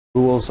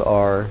Rules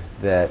are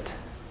that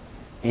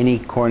any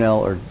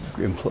Cornell or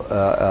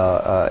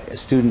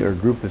student or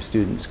group of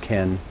students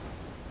can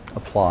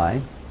apply.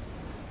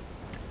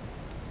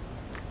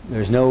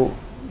 There's no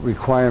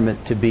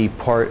requirement to be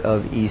part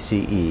of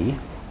ECE,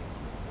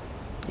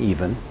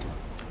 even.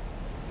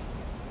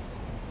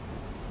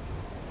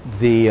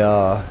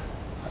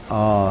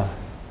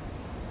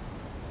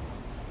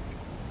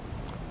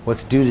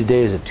 What's due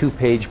today is a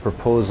 2-page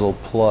proposal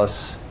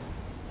plus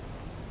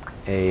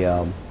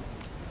a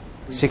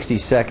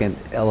 60-second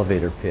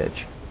elevator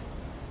pitch,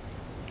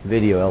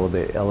 video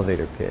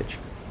elevator pitch.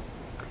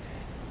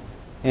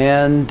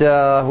 And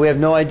we have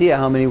no idea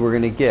how many we're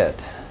going to get.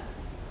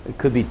 It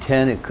could be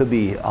 10, it could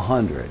be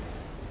 100.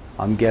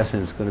 I'm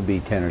guessing it's going to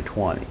be 10 or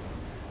 20.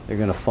 They're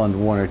going to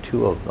fund 1 or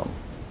 2 of them.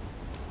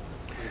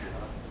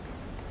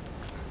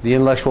 The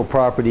intellectual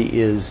property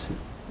is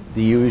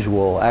the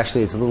usual.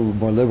 Actually, it's a little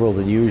more liberal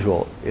than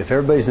usual. If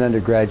everybody's an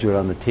undergraduate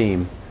on the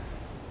team,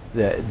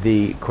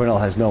 the Cornell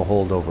has no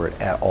hold over it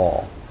at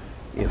all.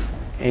 If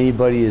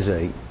anybody is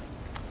a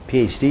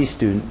PhD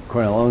student,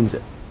 Cornell owns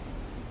it,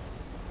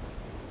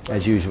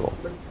 as usual.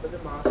 But the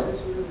master's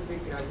student will be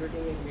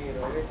graduating in May,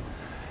 right?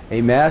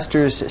 A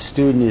master's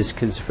student is,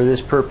 for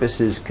this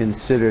purpose, is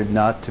considered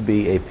not to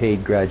be a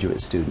paid graduate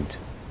student.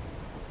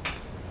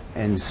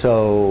 And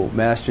so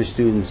master's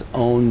students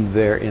own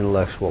their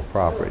intellectual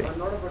property. No,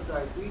 not about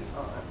that.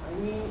 I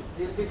mean,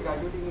 they'll be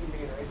graduating in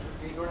May, right?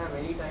 So they don't have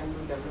any time to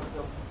develop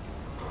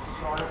the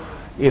product.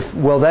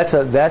 Well,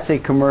 that's a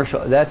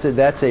commercial, that's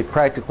a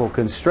practical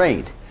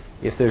constraint.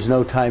 If there's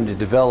no time to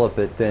develop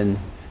it, then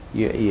I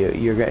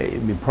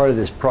mean, part of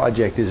this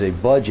project is a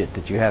budget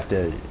that you have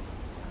to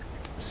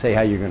say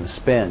how you're going to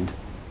spend.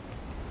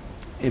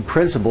 In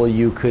principle,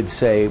 you could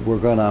say we're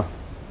going to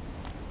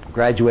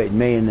graduate in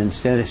May and then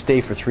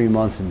stay for 3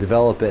 months and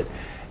develop it,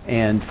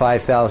 and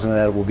 $5,000 of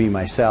that will be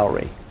my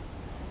salary.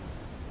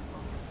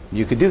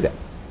 You could do that.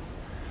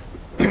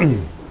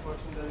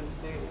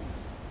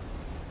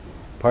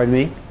 Pardon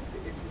me? If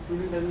the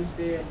student doesn't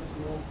stay and just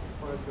move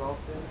for a job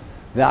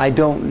then? I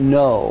don't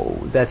know.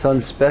 That's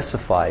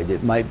unspecified.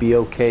 It might be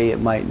okay, it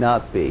might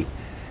not be.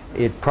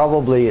 It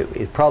probably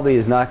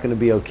is not going to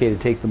be okay to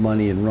take the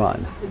money and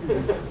run.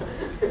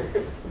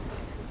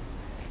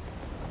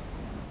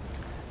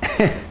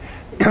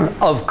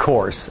 Of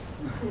course.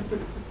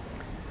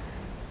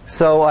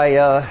 So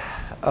I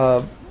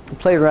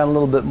played around a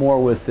little bit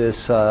more with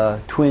this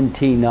twin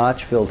T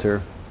notch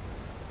filter.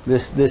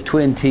 This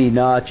twin T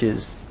notch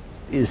is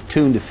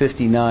tuned to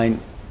 59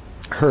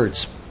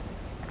 hertz.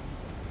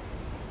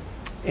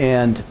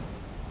 And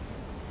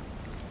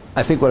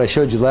I think what I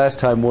showed you last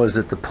time was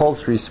that the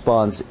pulse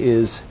response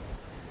is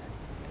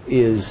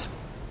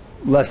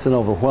less than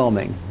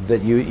overwhelming.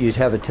 That you'd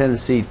have a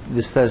tendency,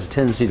 this has a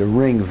tendency to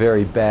ring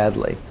very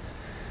badly.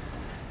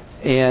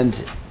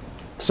 And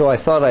so I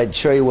thought I'd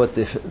show you what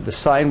the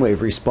sine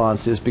wave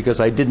response is, because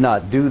I did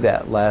not do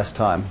that last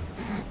time.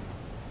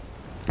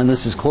 And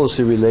this is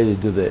closely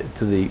related to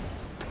the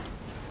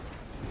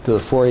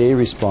Fourier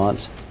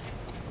response.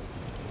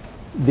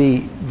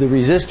 The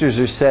resistors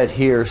are set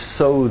here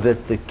so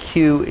that the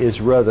Q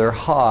is rather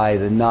high,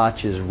 the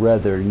notch is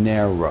rather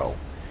narrow.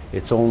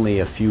 It's only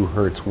a few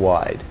hertz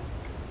wide.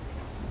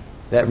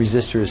 That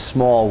resistor is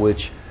small,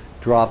 which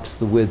drops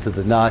the width of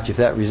the notch. If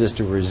that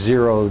resistor were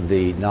 0,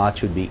 the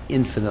notch would be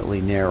infinitely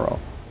narrow,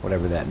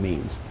 whatever that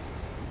means.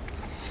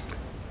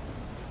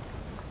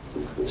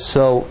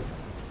 So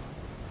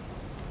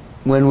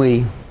when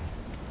we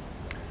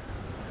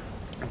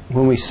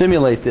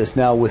simulate this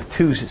now with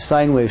 2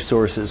 sine wave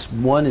sources,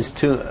 one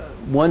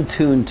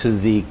tuned to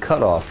the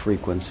cutoff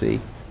frequency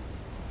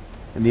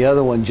and the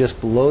other one just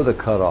below the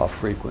cutoff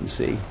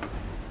frequency.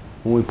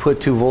 When we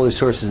put 2 voltage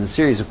sources in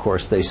series, of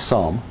course, they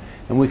sum,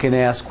 and we can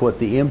ask what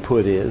the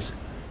input is,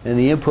 and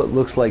the input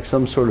looks like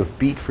some sort of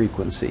beat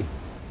frequency.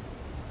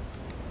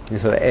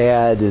 And so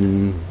add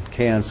and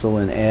cancel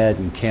and add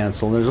and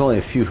cancel, and there's only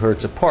a few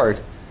hertz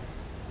apart.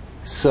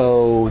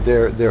 So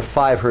they're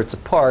 5 hertz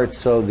apart,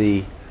 so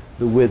the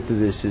width of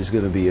this is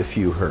going to be a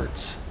few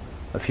hertz,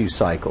 a few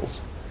cycles.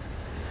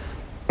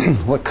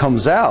 What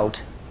comes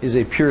out is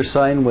a pure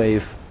sine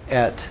wave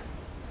at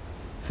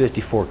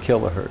 54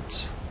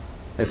 kilohertz,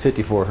 at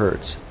 54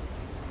 hertz,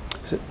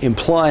 so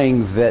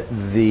implying that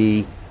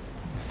the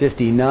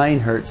 59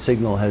 hertz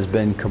signal has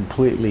been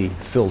completely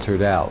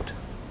filtered out.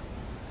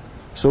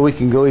 So we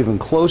can go even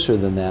closer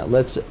than that.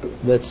 Let's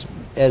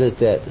edit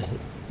that.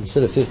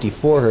 Instead of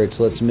 54 hertz,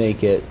 let's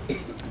make it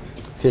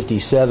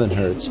 57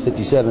 hertz,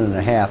 57 and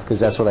a half, because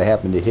that's what I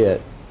happen to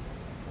hit.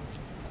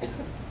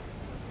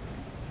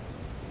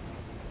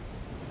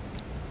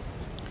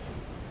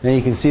 Now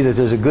you can see that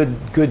there's a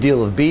good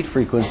deal of beat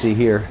frequency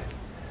here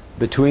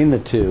between the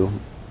two,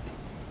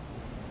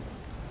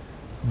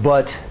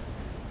 but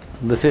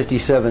the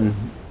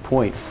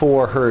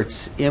 57.4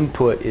 hertz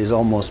input is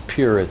almost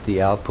pure at the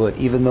output,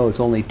 even though it's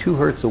only 2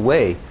 hertz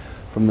away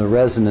from the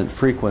resonant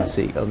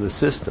frequency of the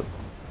system.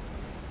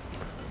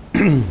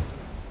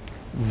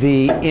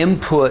 The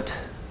input,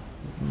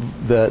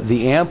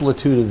 the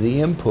amplitude of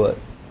the input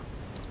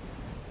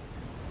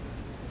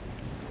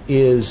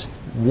is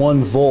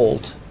 1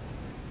 volt,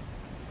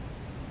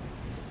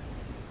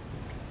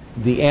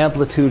 the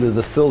amplitude of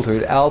the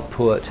filtered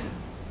output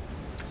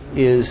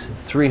is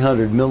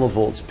 300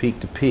 millivolts peak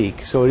to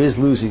peak, so it is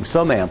losing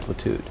some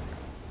amplitude.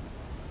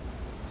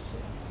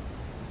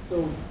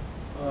 So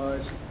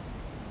it's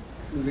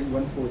losing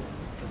 1/4.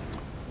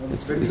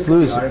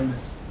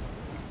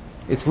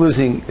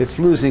 It's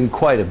losing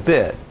quite a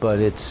bit, but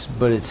it's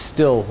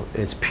still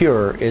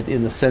pure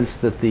in the sense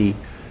that the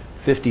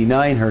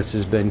 59 hertz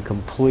has been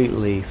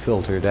completely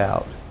filtered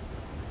out.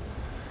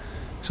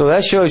 So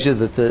that shows you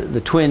that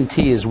the twin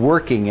T is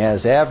working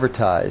as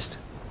advertised,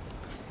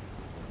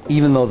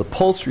 even though the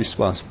pulse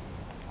response,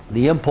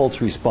 the impulse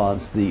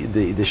response,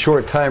 the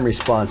short time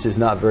response is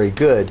not very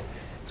good.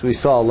 So we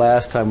saw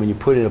last time when you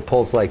put in a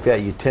pulse like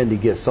that, you tend to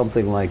get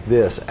something like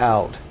this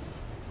out.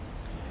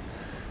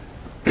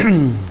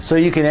 So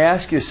you can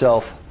ask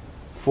yourself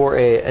for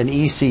an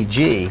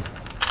ECG,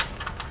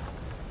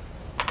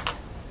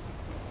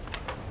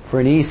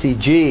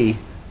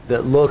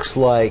 that looks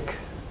like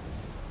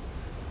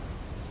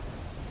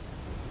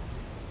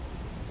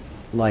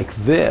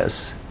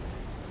this,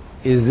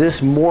 is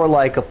this more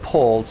like a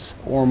pulse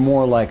or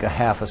more like a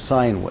half a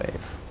sine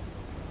wave?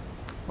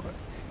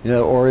 You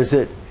know, or is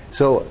it,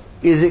 so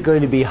is it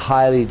going to be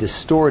highly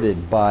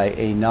distorted by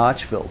a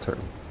notch filter?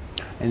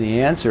 And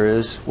the answer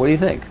is, what do you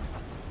think?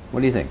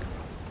 What do you think?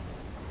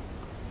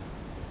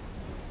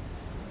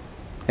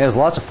 It has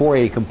lots of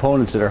Fourier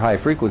components that are high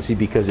frequency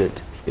because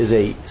it is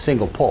a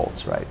single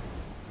pulse, right?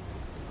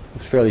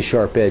 With fairly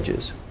sharp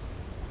edges.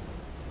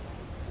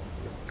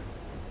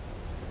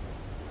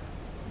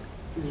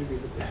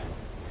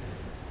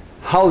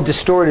 How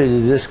distorted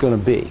is this going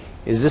to be?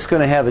 Is this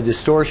going to have a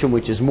distortion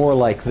which is more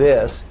like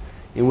this,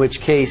 in which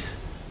case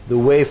the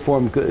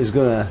waveform is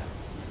going to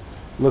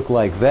look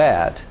like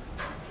that?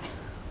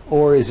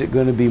 Or is it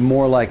going to be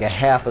more like a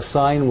half a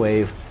sine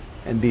wave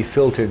and be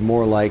filtered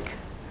more like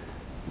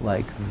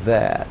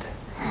that?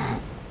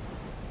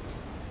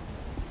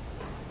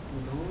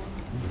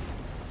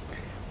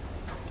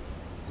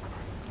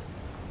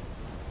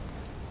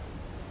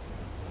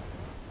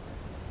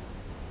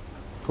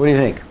 What do you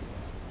think?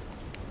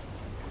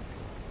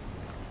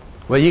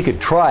 Well, you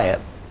could try it,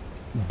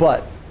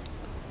 but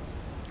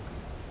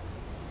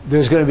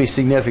there's going to be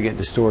significant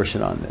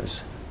distortion on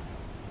this.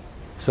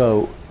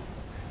 So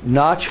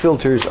notch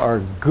filters are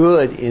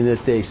good in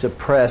that they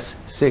suppress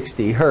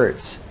 60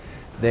 hertz.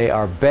 They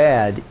are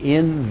bad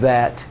in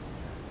that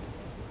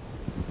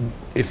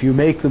if you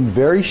make them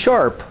very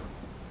sharp,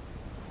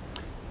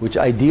 which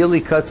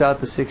ideally cuts out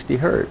the 60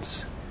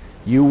 hertz,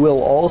 you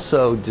will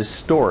also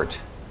distort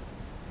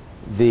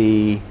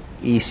the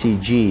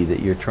ECG that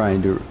you're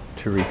trying to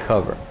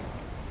recover.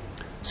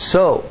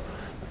 So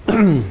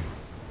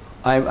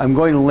I'm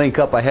going to link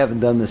up, I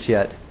haven't done this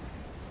yet,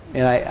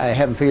 and I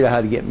haven't figured out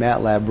how to get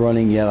MATLAB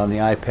running yet on the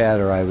iPad,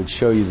 or I would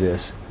show you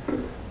this.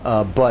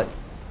 But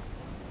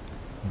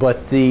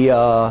the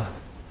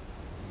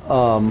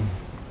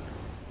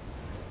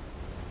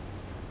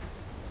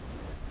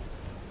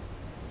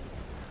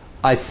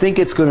I think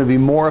it's going to be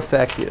more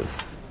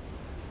effective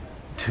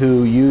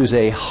to use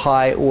a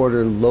high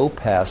order low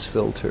pass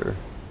filter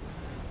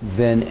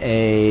than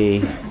a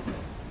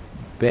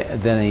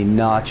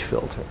notch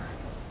filter.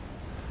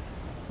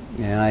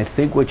 And I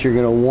think what you're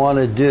going to want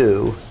to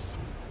do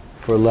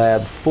for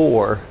lab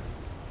 4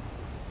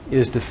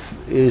 is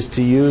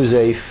to use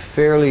a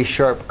fairly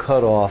sharp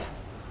cutoff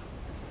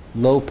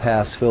low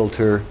pass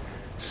filter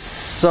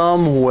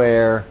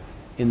somewhere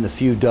in the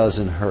few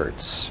dozen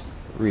hertz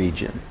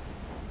region.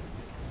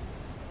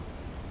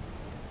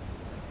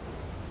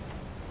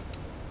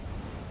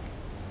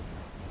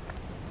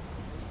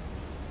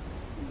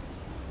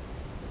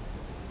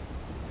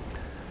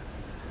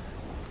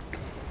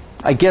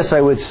 I guess I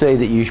would say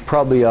that you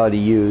probably ought to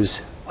use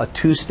a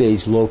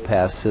 2-stage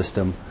low-pass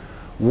system.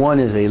 One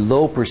is a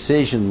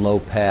low-precision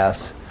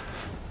low-pass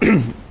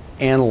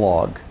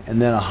analog,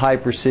 and then a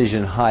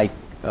high-precision,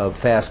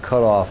 fast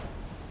cutoff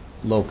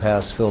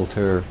low-pass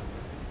filter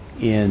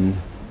in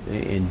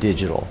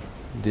digital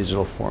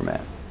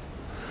format.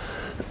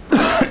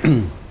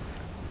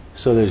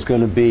 So there's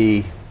going to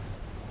be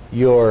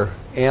your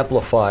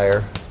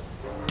amplifier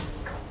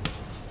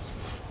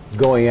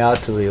going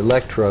out to the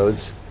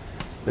electrodes.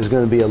 There's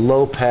going to be a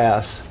low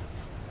pass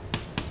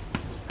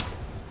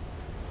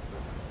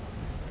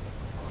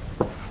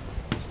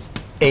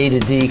A to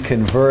D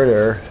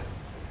converter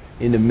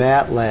into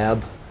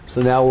MATLAB.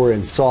 So now we're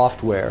in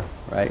software,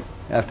 right?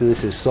 After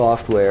this is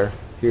software,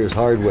 here's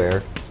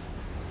hardware.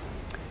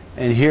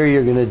 And here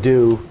you're going to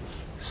do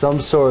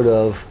some sort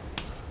of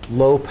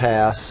low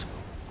pass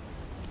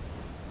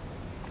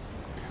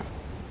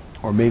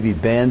or maybe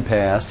band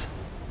pass,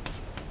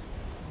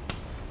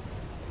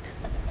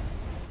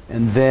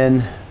 and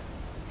then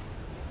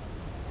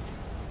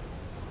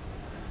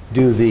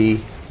do the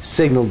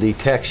signal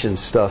detection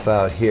stuff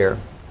out here.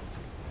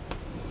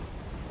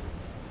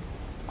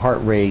 Heart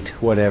rate,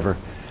 whatever.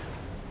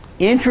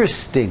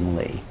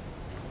 Interestingly,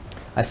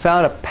 I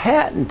found a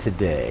patent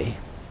today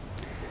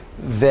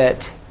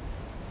that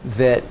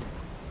that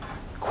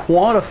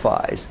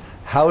quantifies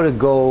how to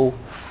go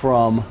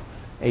from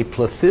a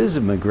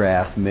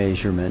plethysmograph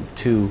measurement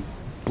to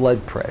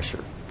blood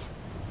pressure.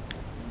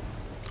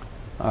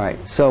 All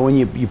right, so when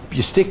you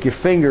stick your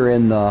finger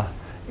in the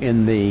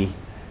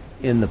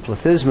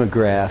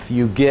plethysmograph,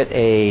 you get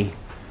a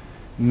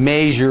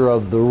measure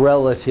of the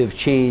relative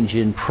change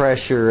in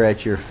pressure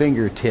at your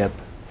fingertip,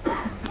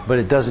 but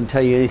it doesn't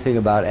tell you anything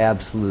about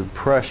absolute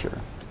pressure.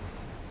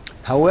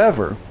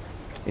 However,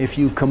 if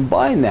you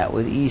combine that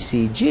with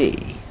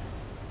ECG,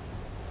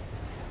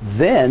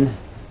 then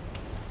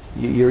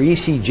your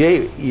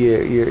ECG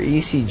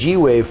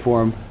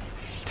waveform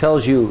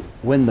tells you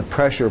when the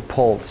pressure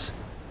pulse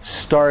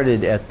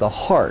started at the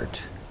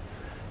heart.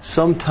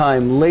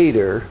 Sometime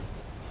later,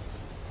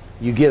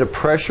 you get a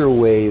pressure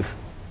wave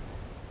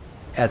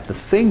at the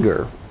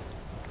finger,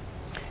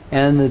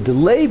 and the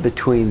delay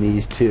between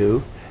these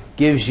two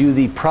gives you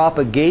the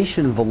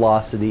propagation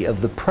velocity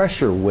of the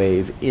pressure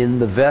wave in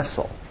the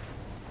vessel.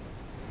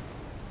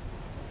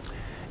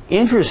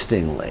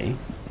 Interestingly,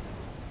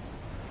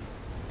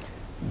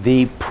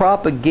 the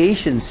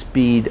propagation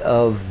speed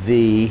of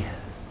the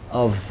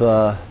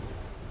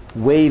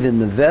wave in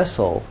the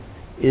vessel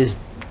is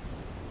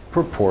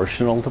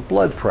proportional to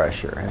blood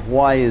pressure. And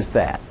why is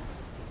that?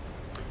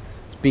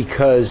 It's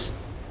because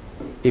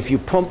if you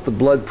pump the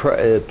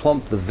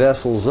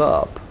vessels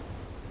up,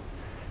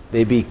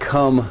 they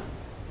become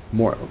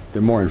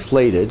they're more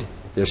inflated,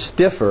 they're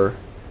stiffer,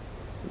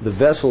 the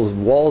vessel's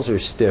walls are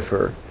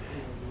stiffer,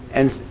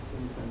 and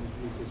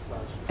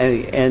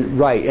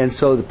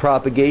so the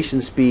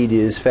propagation speed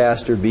is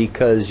faster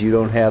because you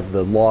don't have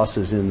the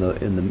losses in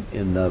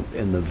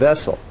the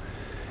vessel.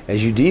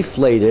 As you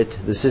deflate it,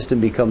 the system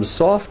becomes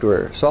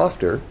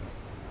softer,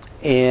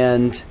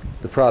 and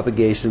the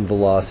propagation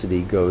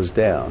velocity goes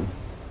down.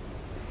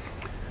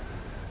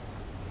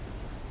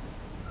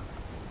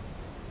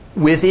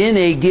 Within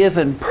a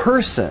given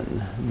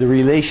person, the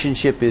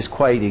relationship is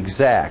quite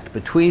exact.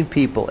 Between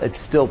people, it's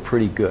still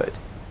pretty good.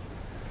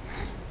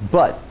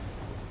 But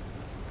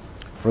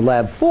for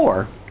Lab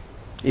 4,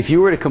 if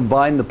you were to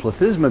combine the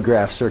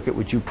plethysmograph circuit,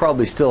 which you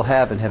probably still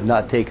have and have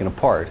not taken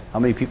apart, how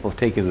many people have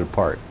taken it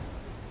apart?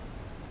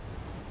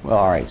 Well,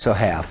 all right, so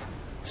half.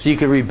 So you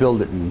could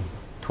rebuild it in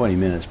 20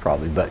 minutes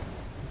probably, but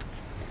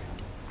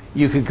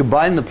you could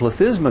combine the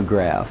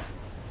plethysmograph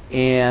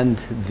and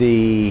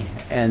the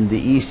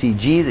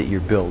ECG that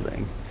you're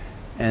building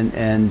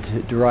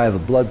and derive a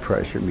blood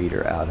pressure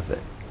meter out of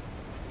it.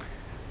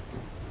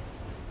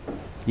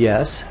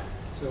 Yes?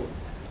 So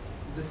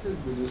this is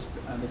with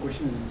the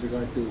question is with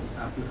regard to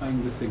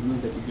amplifying the signal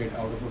that you get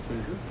out of a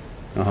filter.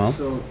 Uh-huh.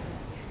 So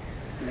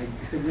like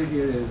the signal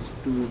here is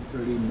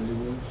 230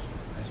 millivolts,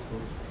 I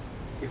suppose.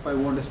 If I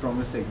want a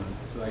stronger signal,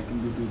 so I can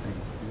do two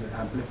things. Either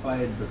amplify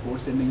it before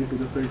sending it to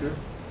the filter,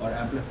 or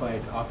amplify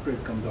it after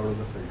it comes out of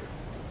the filter.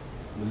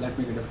 Will that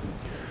make a difference?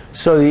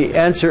 So the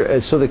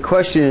answer, so the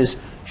question is,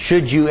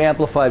 should you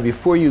amplify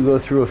before you go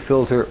through a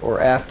filter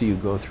or after you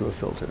go through a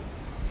filter?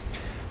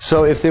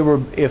 So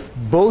if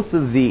both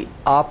of the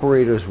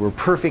operators were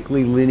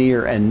perfectly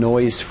linear and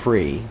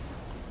noise-free,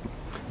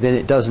 then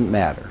it doesn't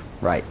matter,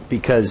 right?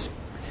 Because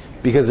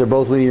they're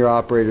both linear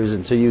operators,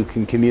 and so you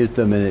can commute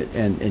them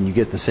and you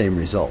get the same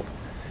result.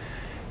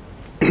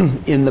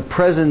 In the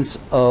presence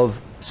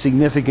of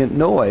significant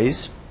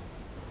noise,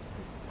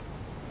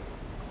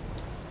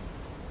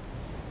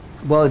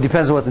 well, it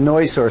depends on what the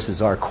noise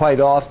sources are. Quite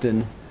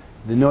often,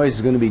 the noise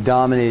is going to be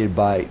dominated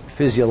by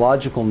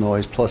physiological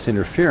noise plus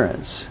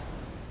interference,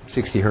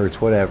 60 hertz,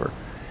 whatever.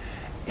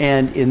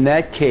 And in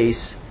that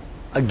case,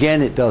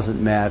 again, it doesn't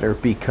matter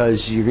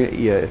because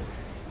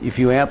if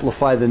you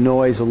amplify the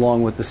noise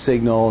along with the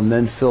signal and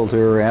then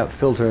filter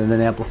and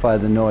then amplify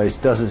the noise,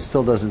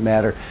 still doesn't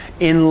matter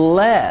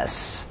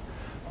unless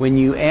when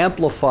you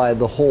amplify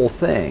the whole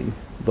thing,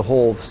 the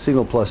whole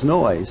signal plus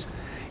noise,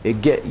 you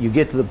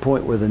get to the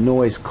point where the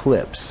noise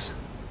clips.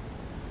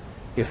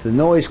 If the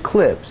noise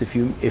clips, if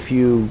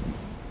you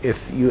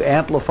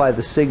amplify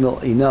the signal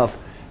enough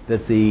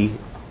that the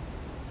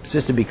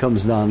system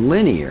becomes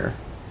nonlinear,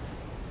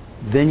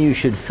 then you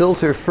should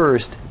filter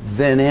first,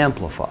 then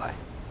amplify.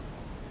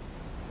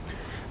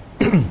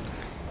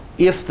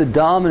 If the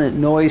dominant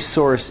noise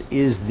source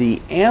is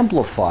the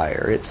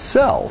amplifier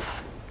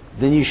itself,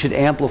 then you should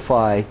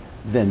amplify,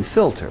 then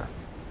filter.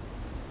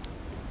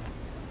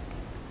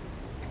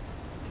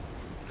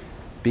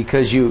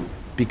 Because you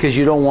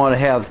don't want to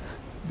have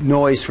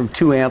noise from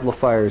two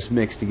amplifiers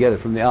mixed together,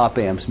 from the op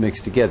amps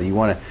mixed together. You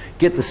want to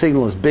get the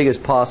signal as big as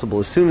possible,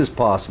 as soon as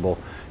possible,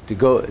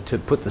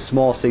 to put the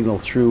small signal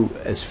through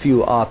as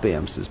few op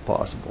amps as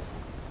possible.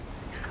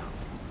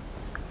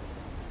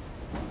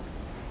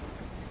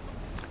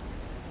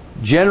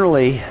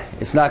 Generally,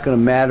 it's not going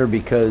to matter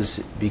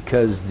because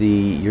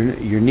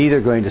you're neither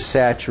going to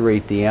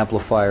saturate the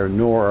amplifier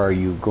nor are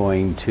you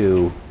going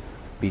to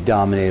be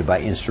dominated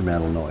by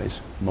instrumental noise,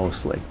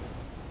 mostly.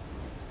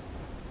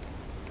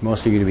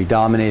 Mostly you're going to be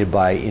dominated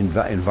by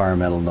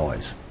environmental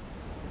noise,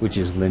 which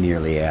is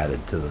linearly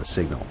added to the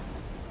signal.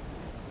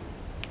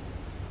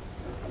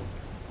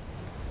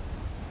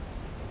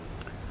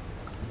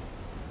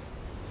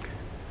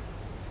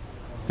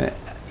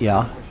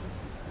 Yeah.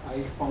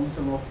 I found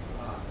some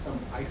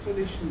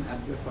isolation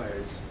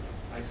amplifiers,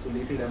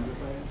 isolated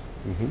amplifiers.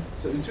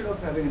 So instead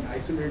of having an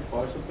isolated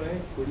power supply,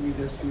 couldn't we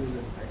just use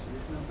an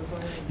isolation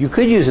amplifier? You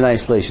could use an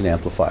isolation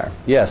amplifier,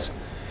 yes.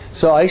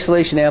 So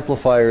isolation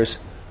amplifiers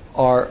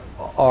there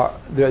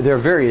are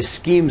various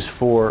schemes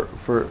for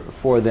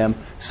them.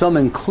 Some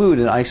include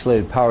an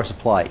isolated power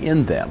supply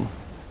in them,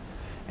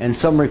 and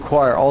some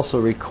also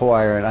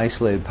require an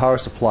isolated power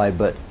supply,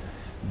 but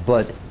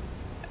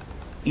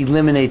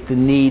eliminate the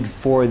need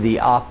for the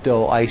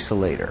opto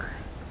isolator.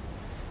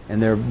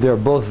 And there are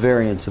both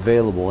variants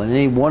available, and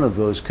any one of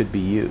those could be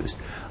used.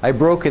 I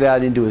broke it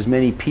out into as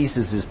many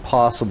pieces as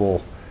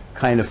possible,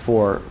 kind of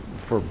for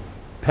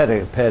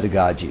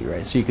pedagogy,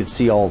 right? So you could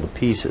see all the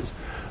pieces.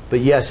 But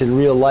yes, in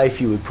real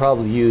life, you would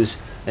probably use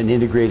an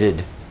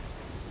integrated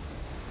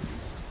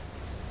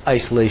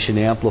isolation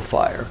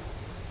amplifier.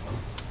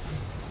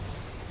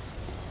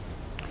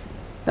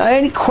 Now,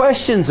 any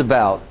questions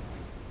about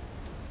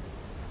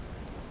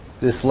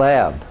this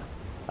lab?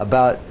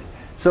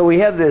 So we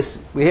have this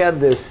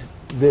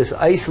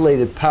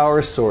isolated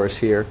power source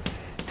here,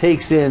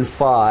 takes in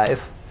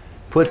 5,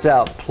 puts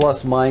out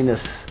plus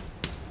minus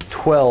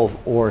 12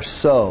 or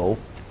so,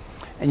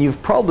 and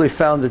you've probably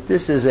found that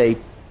this is a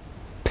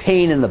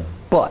pain in the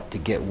butt to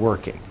get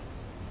working,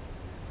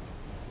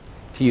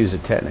 to use a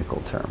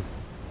technical term.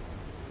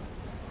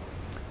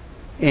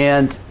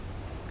 And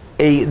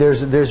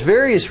there's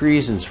various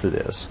reasons for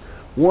this.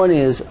 One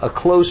is a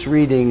close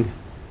reading.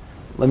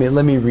 Let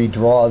me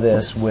redraw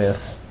this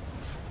with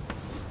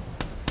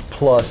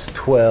plus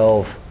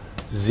 12,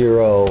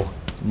 0,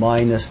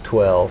 minus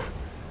 12.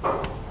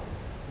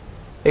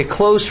 A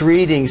close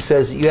reading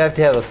says that you have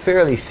to have a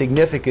fairly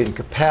significant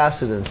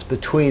capacitance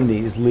between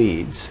these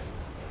leads.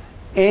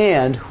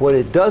 And what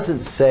it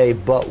doesn't say,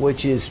 but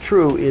which is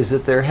true, is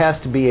that there has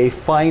to be a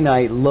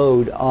finite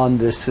load on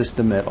this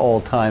system at all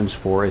times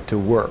for it to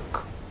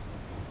work.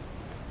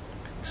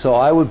 So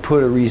I would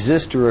put a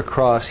resistor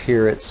across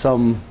here at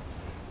some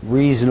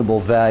reasonable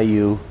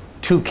value,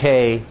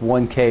 2K,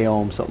 1K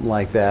ohm, something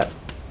like that.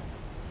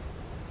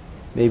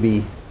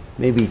 Maybe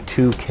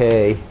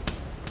 2K.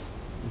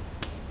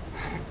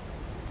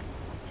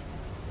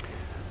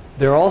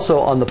 They're also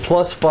on the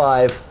plus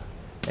 5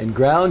 and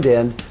ground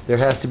end, there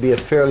has to be a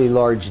fairly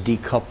large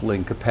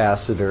decoupling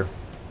capacitor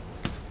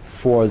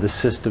for the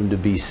system to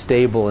be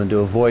stable and to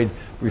avoid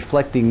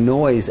reflecting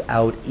noise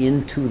out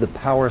into the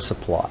power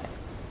supply.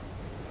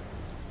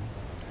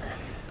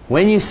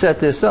 When you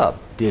set this up,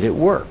 did it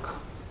work?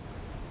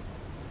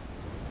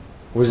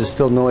 Or was it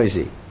still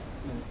noisy?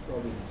 No,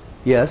 probably.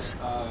 Yes?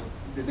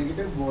 The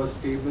negative was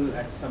stable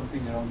at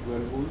something around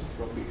 12 volts,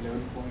 probably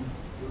 11.5,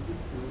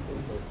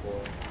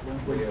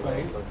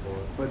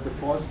 but the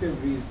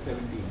positive reads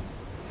 17.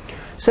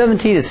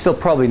 17 is still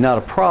probably not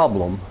a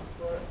problem.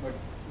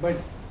 But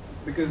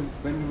because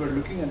when we were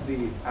looking at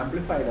the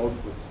amplified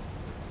outputs,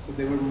 so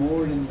they were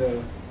more in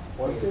the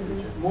positive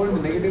region, more in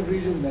the negative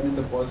region than in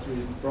the positive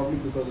region, probably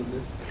because of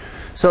this.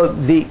 So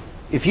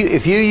if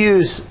you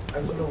use, I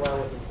don't know why I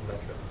wasn't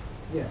symmetric.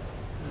 Yeah.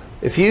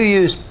 if you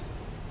use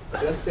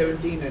Plus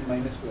 17 and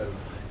minus 12.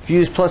 if you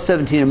use plus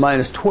 17 and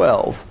minus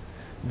 12,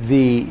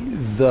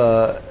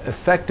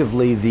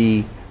 effectively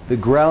the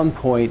ground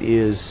point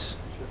is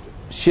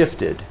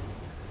shifted,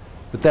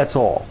 but that's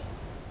all.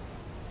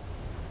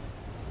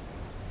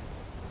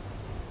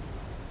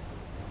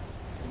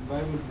 And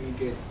why would we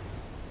get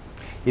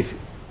If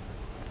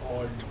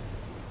odd?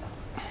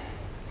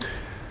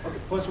 Okay,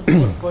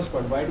 first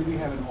part, why do we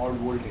have an odd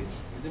voltage?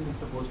 Isn't it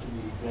supposed to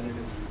be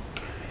relatively?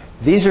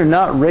 these are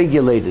not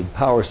regulated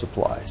power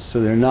supplies, so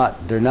they're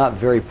not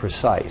very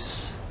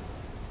precise.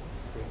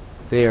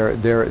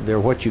 They're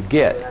what you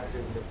get.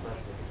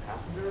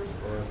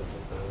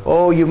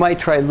 Oh, you might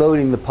try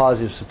loading the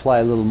positive supply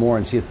a little more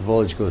and see if the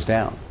voltage goes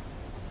down.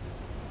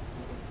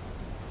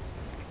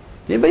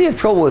 Anybody have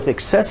trouble with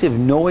excessive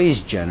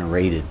noise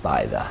generated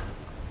by the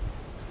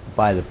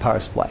power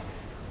supply?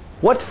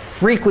 What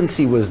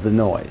frequency was the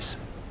noise?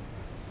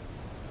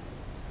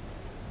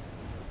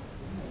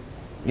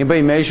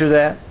 Anybody measure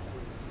that?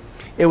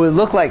 It would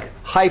look like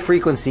high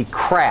frequency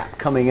crap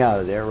coming out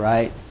of there,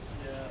 right?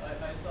 Yeah,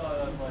 I saw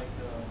it on like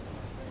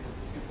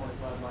 2.5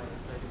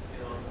 microsecond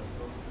scale.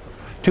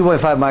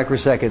 2.5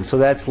 microseconds, so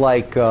that's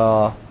like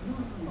 400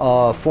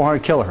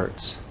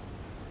 kilohertz.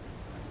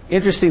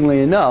 Interestingly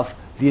enough,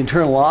 the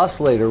internal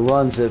oscillator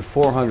runs at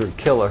 400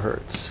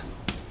 kilohertz.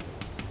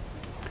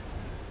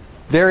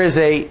 There is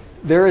a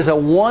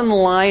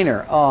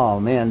one-liner.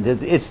 Oh man,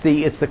 it's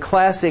the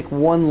classic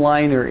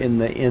one-liner in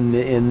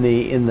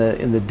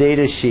the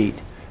data sheet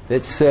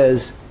that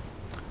says.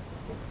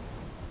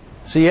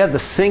 So you have the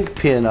sync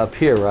pin up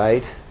here,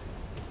 right?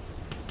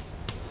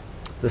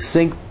 The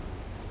sync.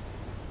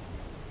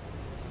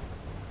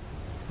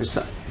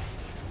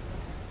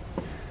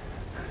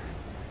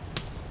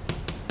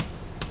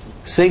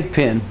 Sync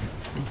pin.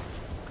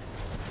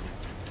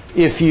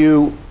 If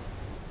you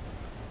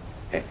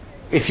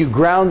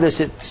ground this,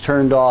 it's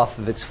turned off.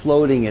 If it's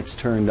floating, it's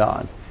turned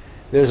on.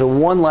 there's a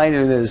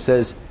one-liner that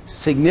says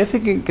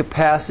significant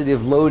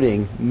capacitive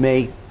loading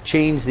may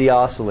change the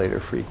oscillator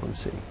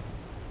frequency.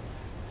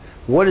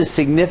 What is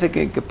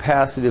significant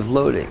capacitive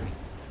loading?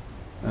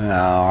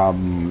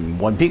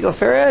 1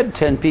 picofarad,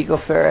 10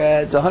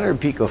 picofarads, 100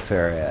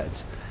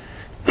 picofarads.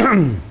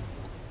 The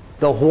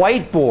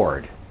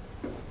whiteboard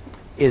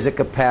is a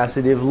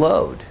capacitive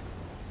load.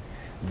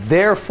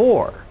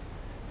 Therefore,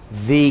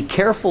 the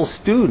careful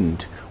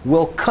student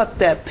will cut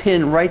that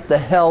pin right the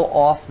hell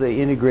off the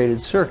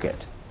integrated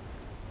circuit.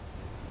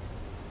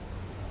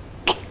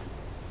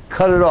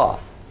 Cut it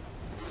off.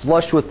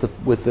 Flush with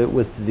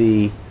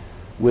the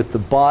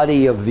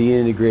body of the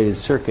integrated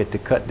circuit to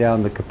cut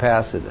down the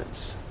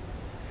capacitance.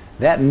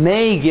 That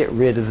may get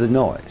rid of the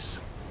noise.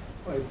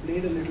 I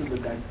played a little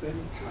with that pin.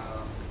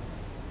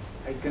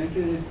 I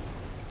connected it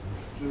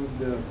to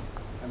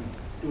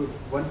to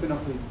one pin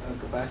of the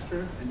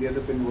capacitor, and the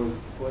other pin was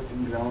first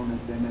in ground and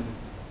then in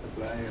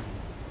supply. It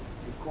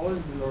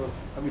caused a lot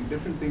of,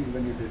 different things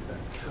when you did that.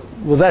 So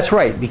Well, that's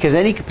right, because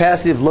any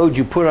capacitive load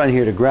you put on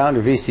here to ground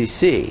or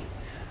VCC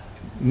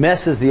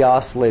messes the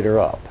oscillator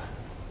up.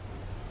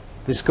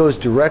 This goes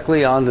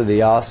directly onto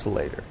the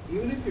oscillator.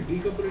 even if you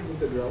decouple it with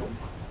the ground,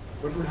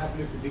 what would happen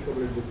if you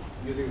decouple it with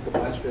using a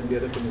capacitor and the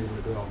other pin is in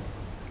the ground?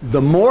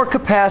 The more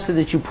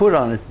capacitance you put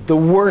on it, the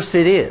worse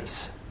it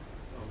is.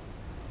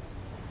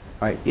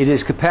 Right? It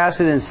is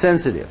capacitance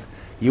sensitive.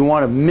 You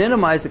want to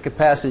minimize the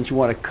capacitance. You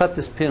want to cut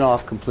this pin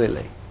off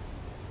completely.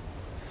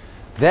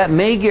 That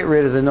may get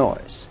rid of the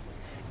noise.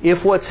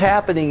 If what's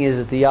happening is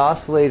that the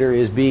oscillator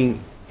is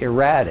being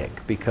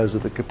erratic because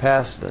of the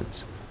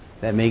capacitance,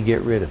 that may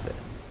get rid of it.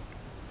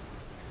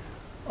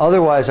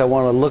 Otherwise, I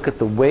want to look at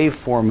the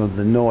waveform of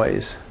the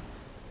noise.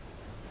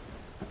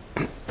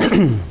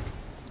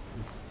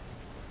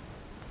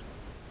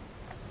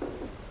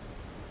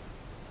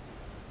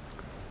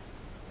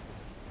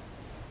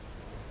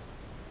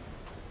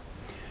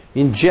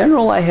 In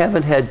general, I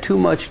haven't had too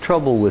much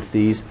trouble with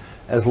these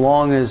as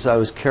long as I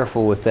was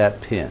careful with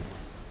that pin.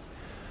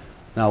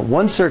 Now,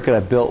 one circuit I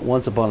built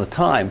once upon a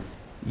time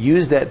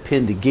used that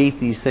pin to gate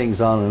these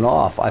things on and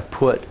off. I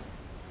put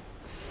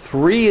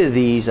 3 of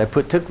these,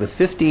 took the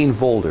 15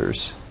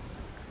 volters,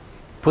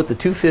 put the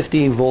two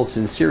 15 volts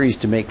in series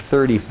to make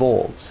 30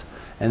 volts,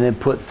 and then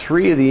put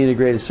 3 of the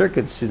integrated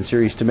circuits in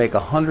series to make a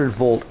 100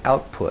 volt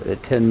output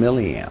at 10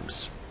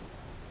 milliamps.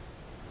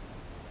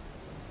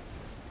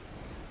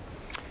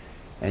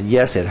 And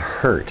yes, it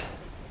hurt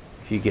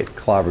if you get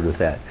clobbered with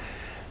that.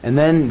 And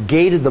then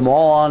gated them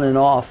all on and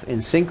off in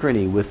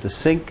synchrony with the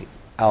sync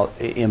out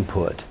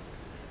input.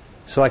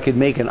 So I could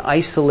make an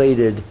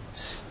isolated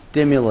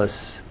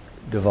stimulus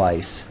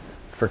device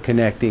for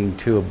connecting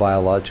to a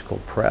biological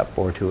prep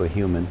or to a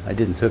human. I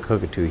didn't hook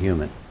it to a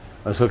human.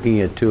 I was hooking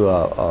it to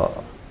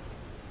a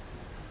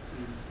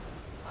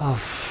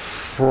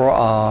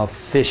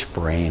fish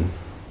brain.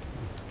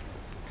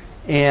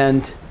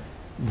 And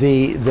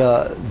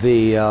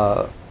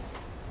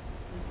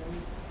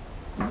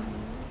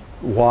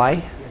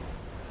why?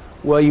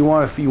 Well, you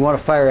want to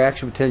fire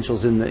action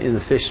potentials in the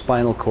fish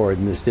spinal cord,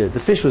 and this did. The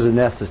fish was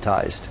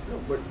anesthetized. no,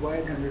 but why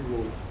at 100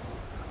 volts?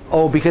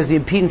 Oh, because the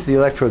impedance of the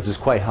electrodes is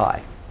quite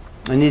high.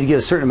 I need to get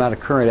a certain amount of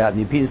current out, and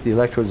the impedance of the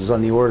electrodes is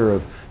on the order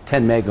of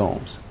 10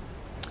 megohms.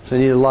 So I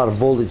need a lot of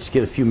voltage to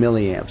get a few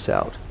milliamps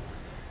out.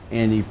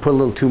 And you put a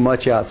little too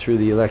much out through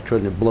the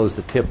electrode, and it blows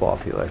the tip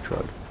off the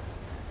electrode.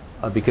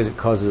 Because it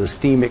causes a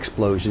steam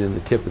explosion in the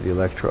tip of the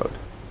electrode.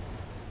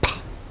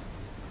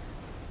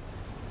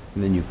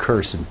 And then you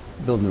curse and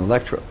build an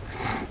electrode.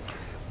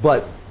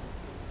 But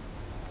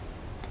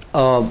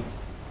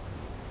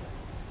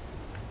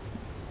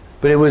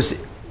it was,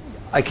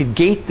 I could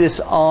gate this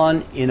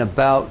on in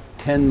about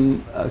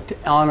 10,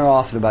 on or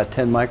off in about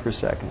 10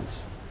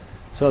 microseconds.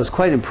 So it was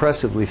quite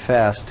impressively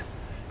fast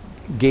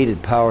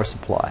gated power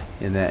supply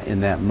in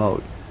that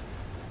mode.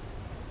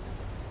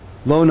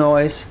 Low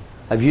noise.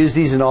 I've used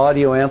these in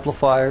audio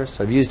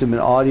amplifiers. I've used them in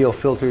audio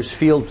filters,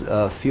 field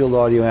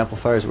audio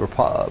amplifiers that were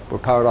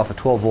powered off a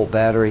 12-volt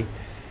battery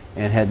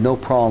and had no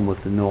problem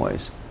with the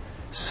noise.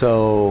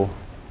 So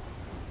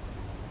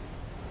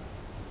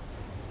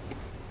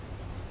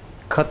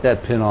cut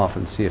that pin off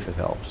and see if it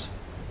helps.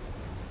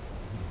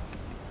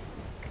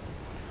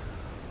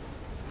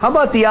 How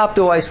about the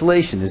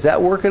opto-isolation? Is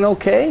that working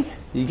okay?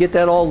 You get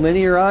that all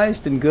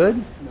linearized and good?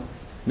 No.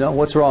 No?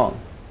 What's wrong?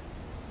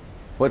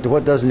 What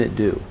doesn't it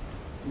do?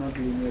 Not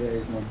linear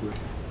is not good.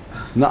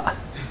 No.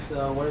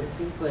 So what it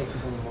seems like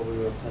from what we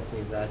were testing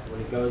is that when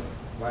it goes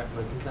right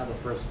when it comes out the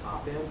first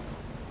op amp,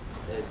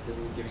 it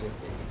doesn't give us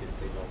any good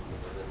signal.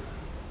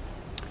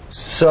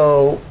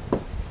 So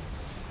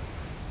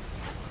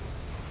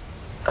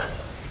The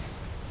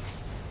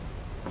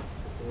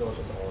signal is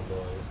just all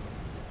noise.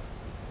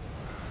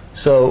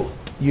 So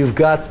you've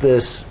got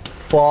this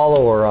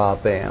follower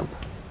op amp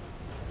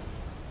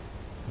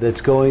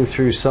that's going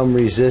through some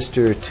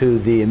resistor to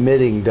the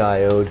emitting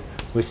diode,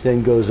 which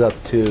then goes up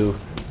to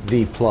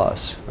V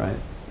plus, right?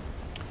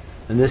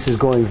 And this is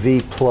going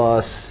V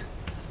plus.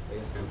 I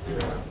guess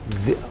it's 0.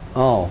 V,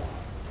 oh,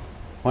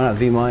 why not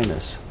V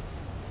minus?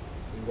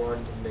 we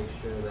want to make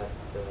sure that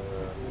the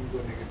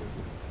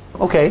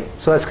Okay,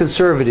 so that's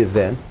conservative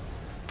then.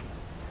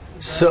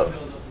 So,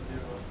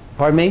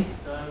 pardon me?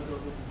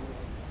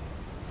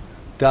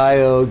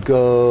 Diode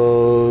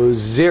goes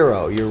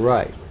 0, you're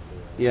right.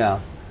 Yeah.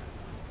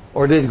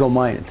 Or did it go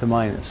to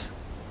minus?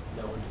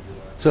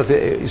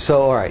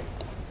 So all right.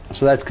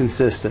 So that's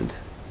consistent.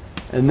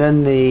 And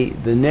then the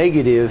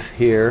negative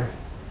here.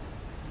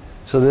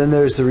 So then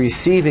there's the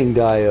receiving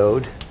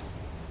diode,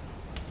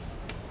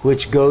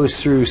 which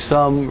goes through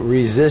some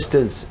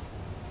resistance.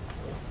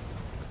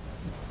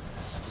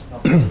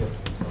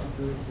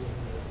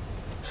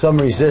 Some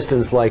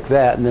resistance like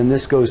that, and then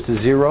this goes to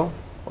 0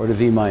 or to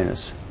V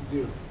minus?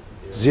 0.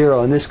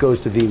 0, and this goes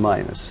to V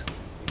minus.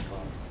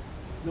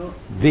 No.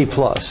 V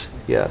plus,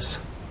 yes.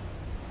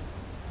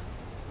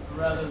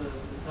 Rather than the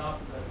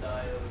top of that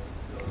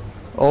diode goes.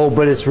 Oh,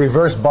 but it's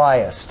reverse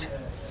biased.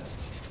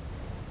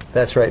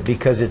 That's right,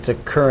 because it's a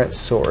current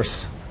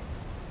source.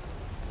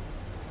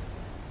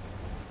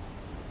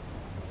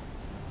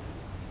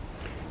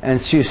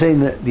 And so you're saying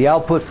that the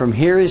output from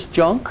here is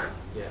junk?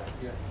 yeah.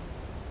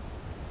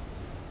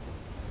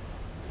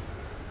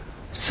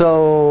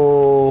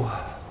 So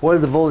what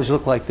did the voltage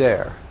look like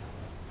there?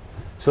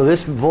 So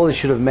this voltage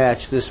should have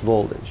matched this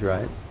voltage,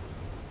 right?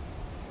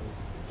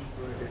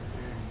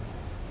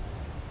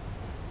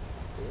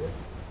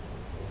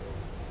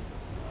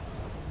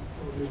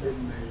 We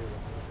didn't measure.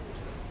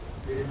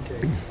 We didn't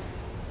check.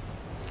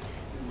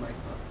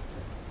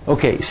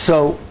 Okay,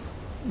 so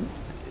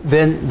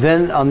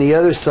then on the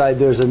other side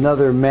there's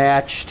another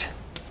matched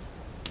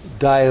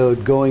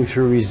diode going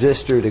through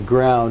resistor to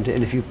ground,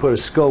 and if you put a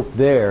scope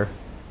there,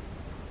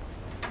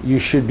 you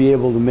should be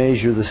able to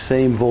measure the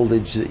same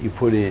voltage that you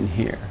put in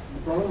here.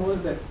 The problem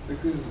was that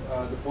because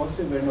the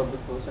positive end of the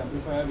first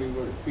amplifier, we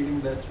were feeding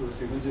that through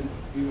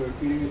a we were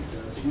feeding it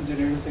a signal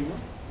generator signal,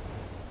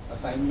 a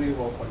sine wave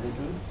of 100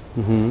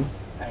 Hz, Mm-hmm.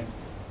 and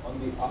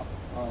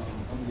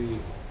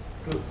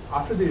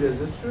after the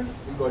resistor,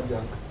 we got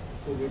junk,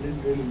 so we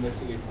didn't really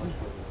investigate much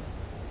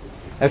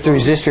further. After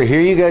resistor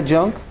here you got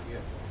junk? Yeah.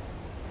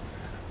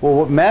 Well,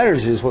 what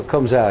matters is what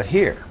comes out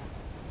here.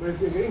 But if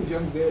you're getting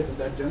junk there, then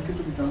that junk is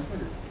to be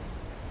transmitted.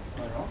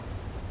 Am I wrong?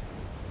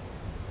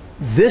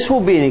 This will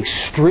be an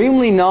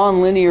extremely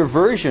nonlinear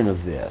version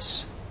of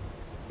this.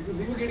 Because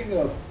we were getting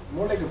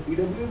more like a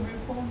PWM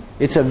waveform.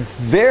 It's a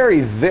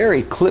very,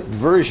 very clipped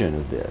version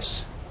of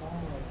this.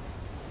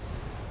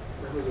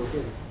 That was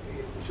okay.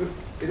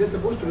 Is it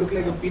supposed to look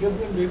like a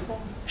PWM waveform?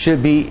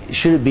 Should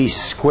it be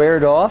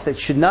squared off? It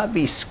should not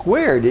be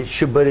squared.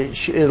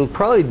 It'll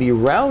probably be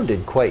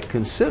rounded quite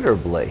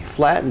considerably,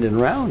 flattened and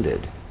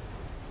rounded.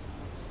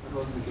 That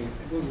wasn't the case.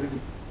 It was really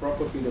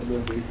proper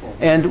PWM waveform.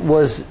 And It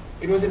was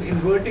an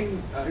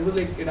inverting. It was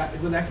like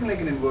it was acting like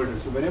an inverter.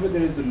 So whenever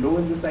there is a low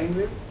in the sine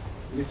wave,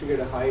 we used to get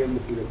a high on the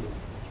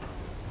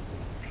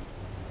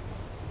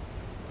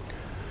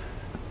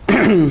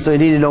PWM. so you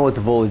need to know what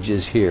the voltage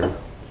is here,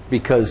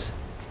 because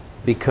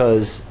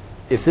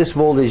if this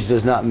voltage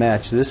does not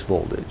match this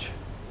voltage,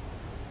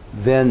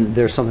 then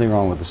there's something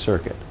wrong with the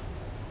circuit.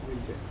 We'll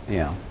check.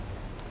 Yeah.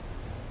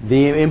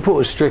 The input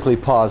was strictly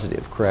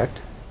positive,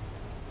 correct?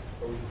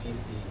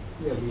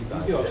 Yeah, we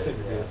DC offset it.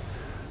 Yeah.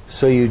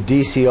 So you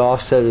DC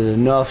offset it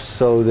enough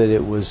so that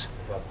it was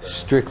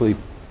strictly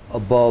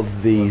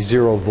above the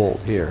 0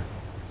 volt here.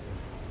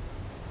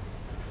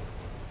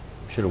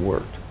 Should have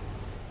worked.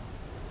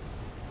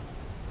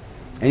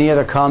 Any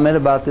other comment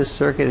about this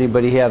circuit?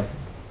 Anybody have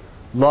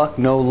luck,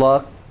 no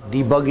luck,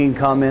 debugging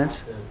comments?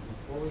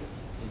 Before we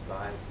DC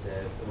biased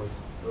it, it was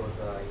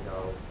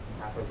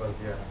halfway below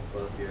 0,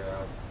 halfway below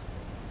 0.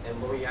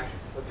 And when we actually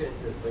hooked it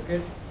into the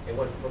circuit, it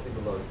went fully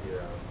below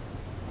 0.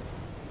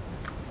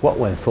 What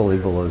went fully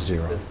below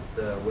 0?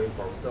 The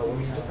waveform. So when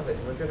we just have a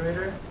signal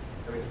generator,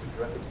 and we hooked it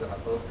directly to the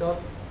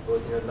oscilloscope, it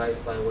was nice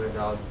sine wave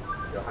that was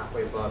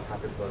halfway above,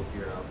 halfway below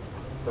 0.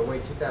 But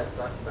when we took that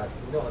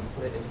signal and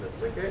put it into the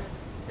circuit,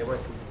 it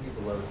went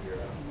completely below 0.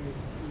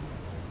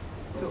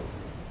 So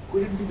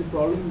could it be the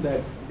problem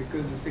that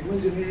because the signal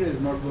generator is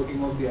not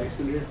working off the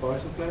isolated power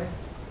supply,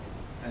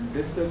 and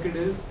this circuit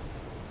is,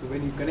 so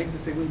when you connect the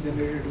signal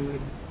generator to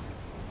it,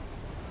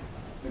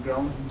 the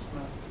ground comes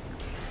back?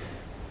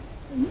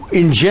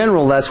 In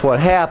general, that's what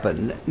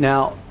happened.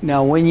 Now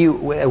when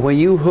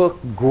you hook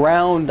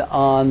ground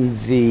on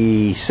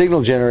the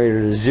signal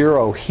generator to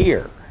 0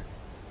 here,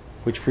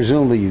 which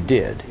presumably you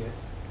did, Yes.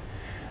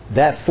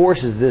 that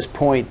forces this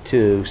point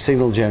to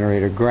signal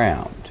generator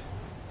ground.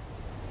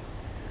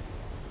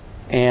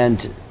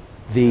 And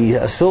the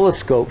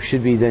oscilloscope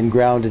should be then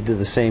grounded to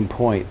the same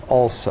point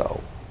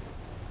also.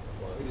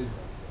 It is.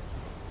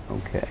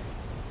 Okay.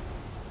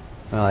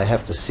 Well, I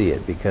have to see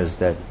it because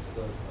that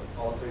So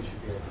all three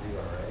should be at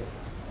 0, right?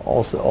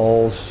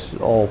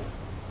 all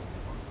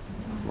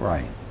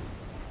right.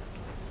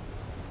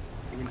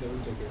 We will double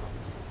check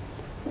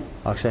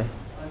it. Akshay? I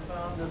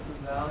found that the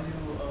value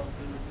of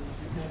the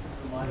resistor connected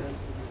to minus was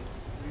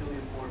really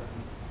important.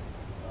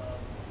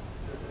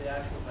 The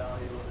actual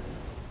value of it,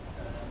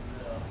 and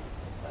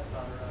I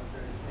found around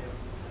 30K was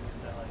a good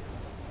value.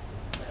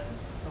 And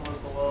somewhere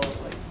below,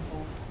 like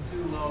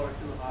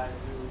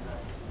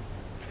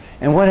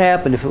And what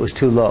happened if it was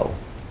too low?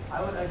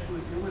 It would actually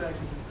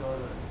just go, it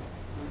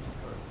would just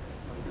go,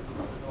 like, the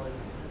noise,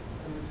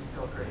 it would just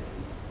go crazy.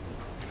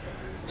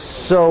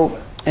 So,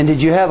 and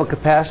did you have a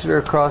capacitor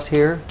across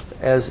here?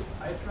 As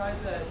I tried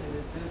that and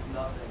it did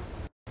nothing.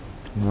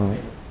 no.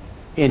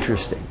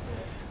 Interesting.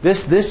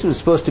 This was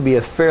supposed to be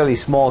a fairly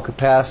small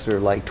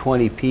capacitor, like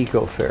 20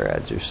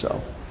 picofarads or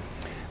so.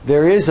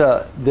 There is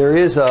a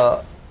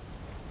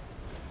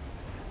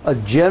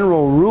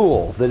general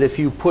rule that if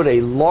you put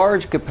a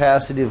large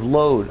capacitive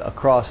load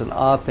across an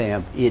op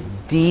amp, it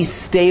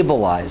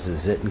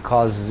destabilizes it and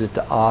causes it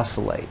to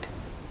oscillate.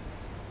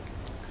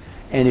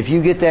 And if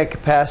you get that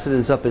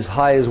capacitance up as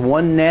high as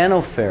 1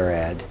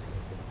 nanofarad,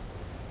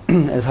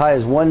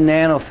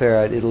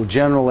 it'll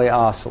generally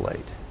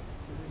oscillate.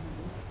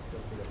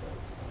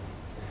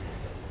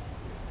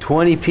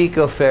 20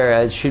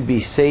 picofarads should be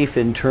safe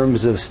in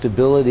terms of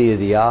stability of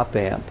the op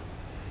amp,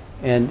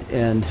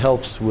 and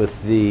helps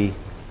with the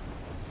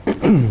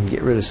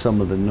get rid of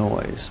some of the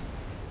noise.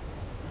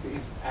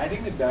 Is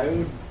adding a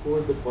diode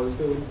for the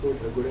positive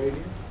input a good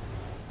idea?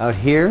 Out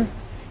here,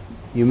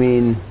 you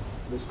mean?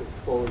 This way,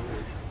 forward.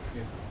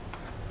 Yeah.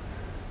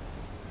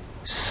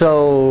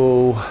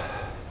 So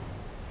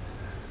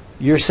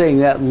you're saying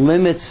that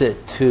limits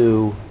it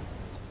to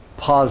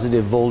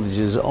positive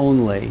voltages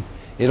only.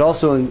 It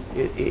also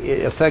it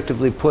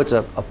effectively puts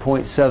a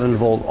 0.7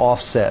 volt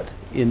offset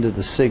into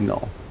the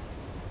signal.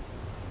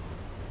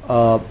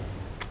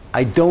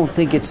 I don't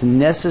think it's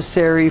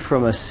necessary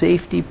from a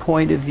safety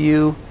point of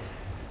view,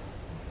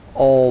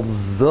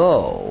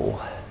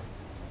 although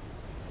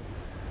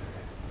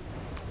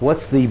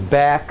what's the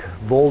back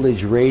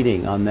voltage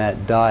rating on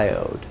that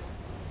diode?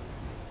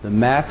 The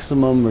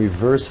maximum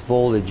reverse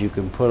voltage you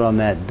can put on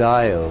that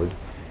diode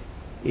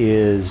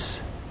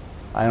is,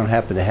 I don't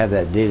happen to have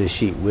that data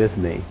sheet with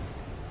me,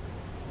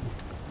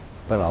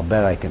 but I'll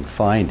bet I can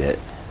find it.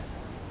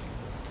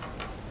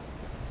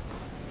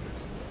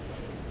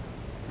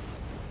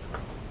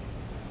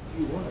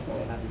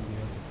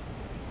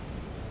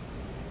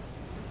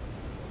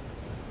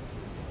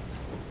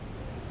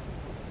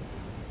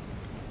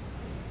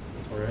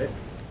 That's all right.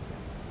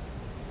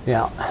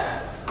 Yeah.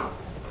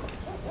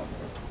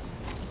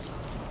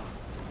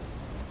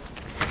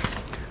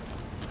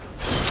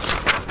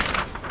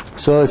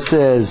 So it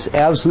says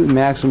absolute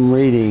maximum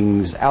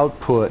readings,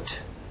 output,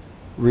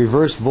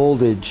 reverse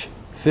voltage,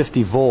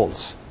 50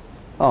 volts.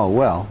 Oh,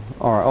 well,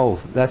 or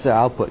that's the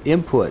output.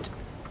 Input,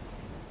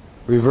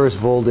 reverse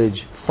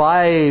voltage,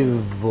 5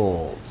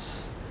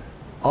 volts.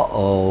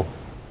 Uh-oh.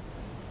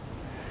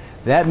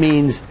 That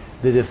means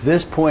that if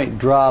this point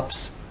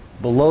drops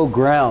below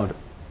ground,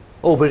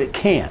 but it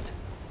can't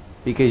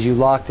because you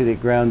locked it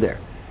at ground there.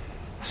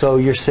 So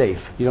you're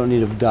safe. You don't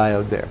need a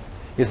diode there.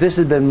 If this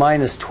had been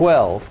minus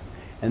 12,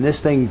 and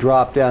this thing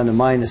dropped down to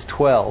minus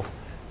 12,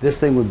 this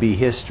thing would be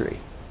history.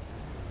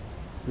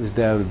 This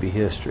diode would be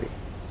history.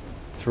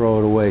 Throw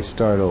it away,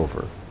 start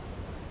over.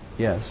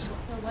 Yes?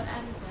 So what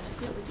added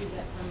benefit would you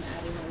get from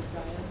adding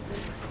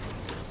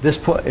those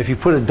diodes? If you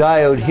put a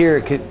diode here,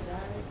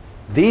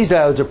 these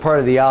diodes are part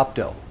of the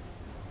opto.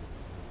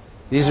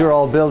 These are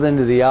all built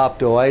into the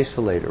opto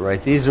isolator,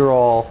 right? These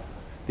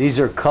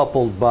are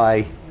coupled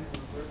by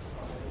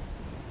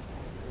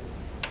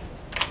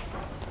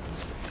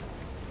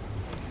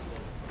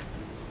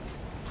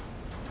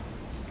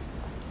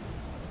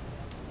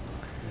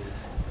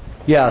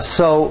yeah,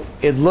 so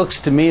it looks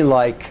to me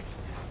like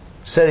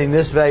setting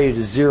this value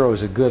to 0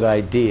 is a good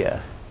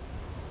idea.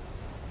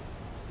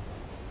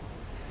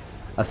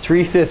 A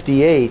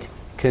 358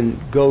 can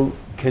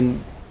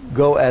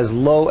go as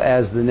low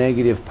as the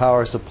negative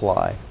power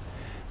supply,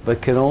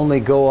 but can only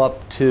go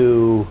up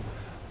to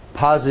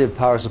positive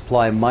power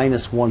supply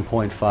minus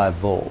 1.5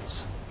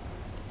 volts.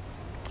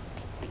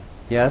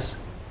 Yes?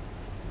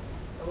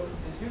 So did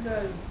you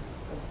guys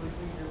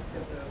completely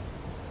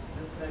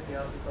disconnect the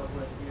output couple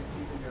so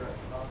even your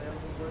op amp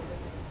was working?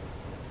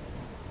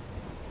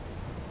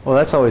 Well,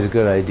 that's always a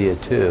good idea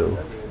too.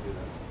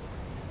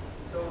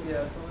 So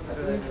yeah, so it was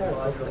a good idea.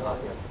 Replace the op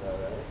amp though,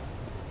 right?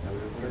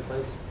 We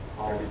replace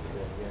all of it,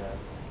 yeah.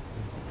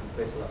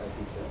 Replace with IC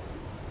chips.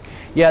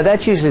 Yeah,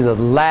 that's usually the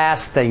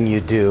last thing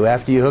you do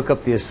after you hook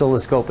up the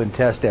oscilloscope and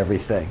test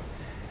everything,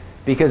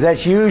 because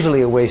that's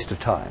usually a waste of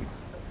time.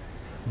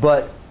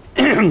 But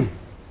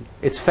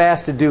it's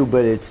fast to do,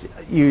 but it's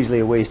usually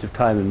a waste of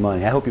time and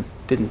money. I hope you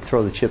didn't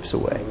throw the chips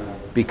away,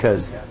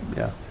 because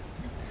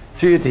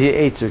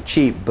 358s are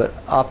cheap, but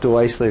opto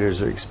isolators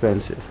are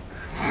expensive.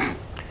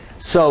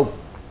 So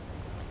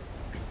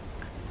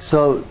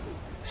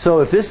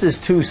if this is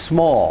too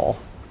small,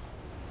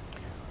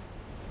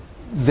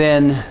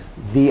 then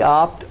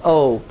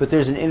but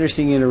there's an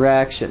interesting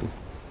interaction.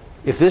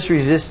 If this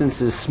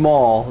resistance is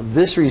small,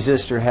 this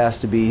resistor has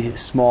to be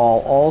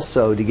small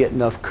also to get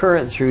enough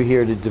current through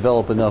here to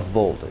develop enough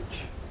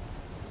voltage.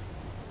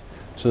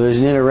 So there's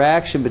an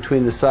interaction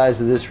between the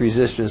size of this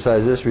resistor and the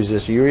size of this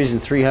resistor. You're using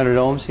 300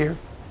 ohms here?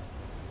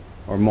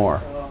 Or more?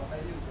 I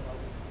used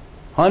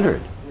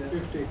 100?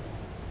 50.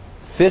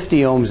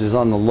 50 ohms is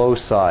on the low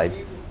side.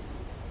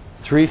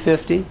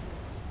 350?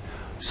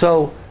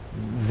 So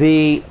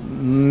the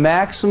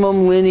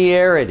maximum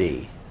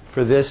linearity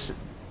for this,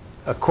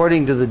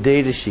 according to the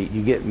data sheet,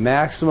 you get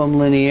maximum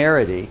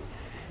linearity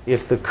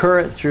if the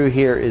current through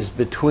here is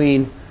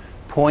between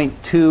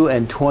 0.2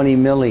 and 20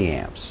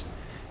 milliamps.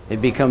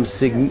 It becomes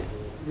significant.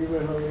 We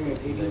were hovering at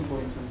 18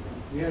 point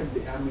something. We had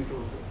the ammeter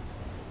over.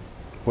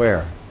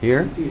 Where? Here?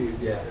 In series,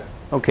 yeah.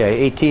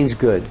 Okay, 18's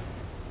good.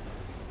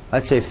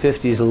 I'd say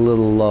 50 is a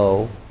little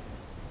low.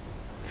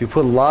 If you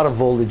put a lot of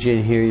voltage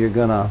in here, you're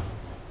going to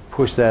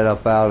push that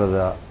up out of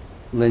the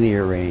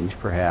linear range,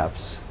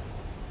 perhaps.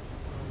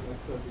 That's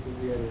what, because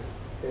we had a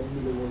 10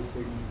 millivolt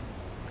signal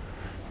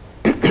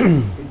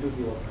into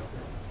the water.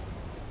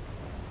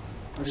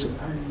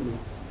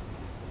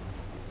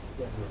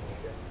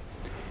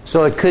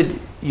 So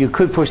you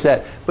could push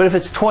that, but if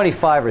it's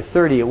 25 or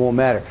 30, it won't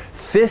matter.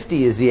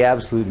 50 is the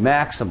absolute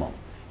maximum.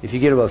 If you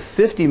get above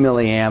 50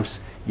 milliamps,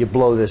 you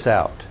blow this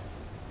out.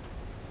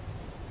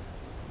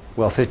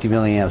 Well, 50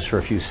 milliamps for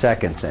a few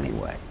seconds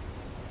anyway.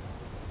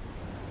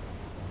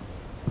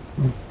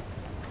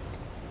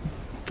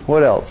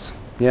 What else?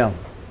 Yeah.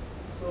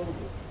 So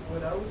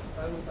when I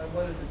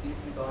wanted the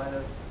DC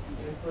bias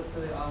input to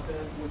the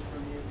op-amp, which for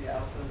me is the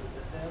output of the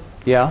dip-amp.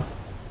 Yeah.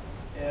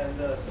 And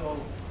so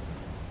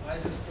I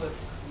just put, a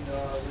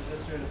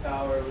resistor to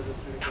power,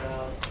 resistor to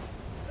ground,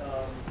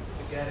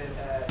 to get it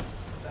at +6.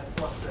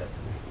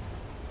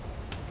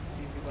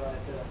 DC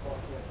bias at +6.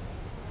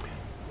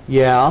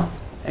 Yeah.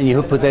 And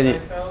you put that I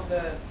in. found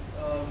that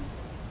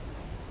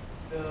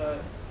the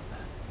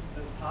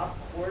top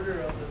quarter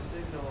of the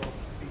signal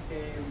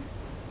became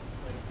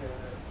like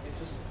it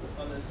just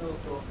on the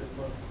oscilloscope it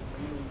looked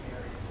really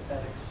hairy. It just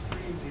had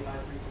extremely high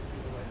frequency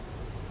noise.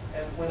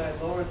 And when I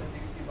lowered the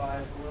DC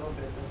bias a little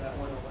bit, then that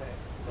went away.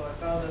 So I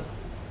found that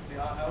the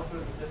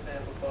output of the dip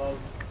amp above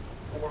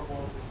 4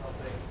 volts or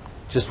something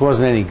Just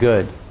wasn't any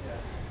good. Yeah.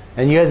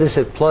 And you had this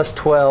at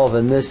 +12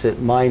 and this at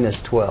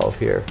 -12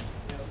 here.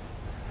 Yeah.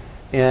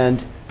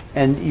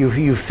 And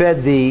you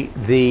fed the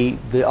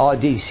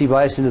DC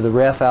bias into the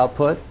ref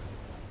output,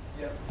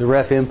 Yep. the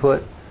ref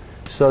input.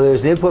 So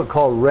there's an input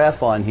called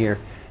ref on here,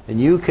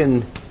 and you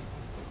can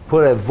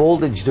put a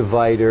voltage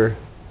divider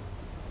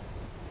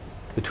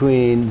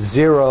between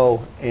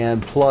 0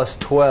 and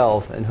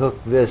 +12 and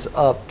hook this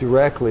up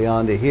directly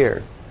onto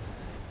here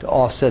to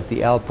offset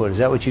the output. Is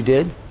that what you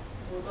did?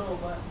 Well, no,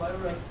 my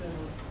ref pin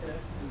was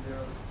connected to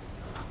 0.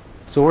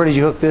 So where did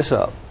you hook this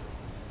up?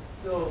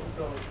 So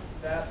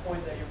that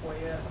point that you're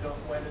pointing at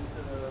went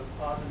into the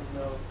positive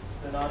node,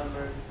 the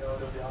non-inverting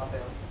node of the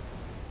op-amp.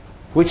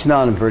 Which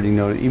non-inverting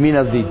node? You mean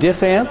of the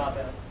diff amp?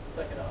 The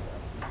second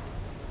op-amp.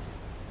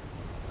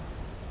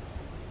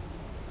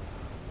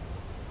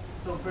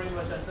 So pretty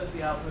much I took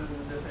the output of the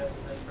diff amp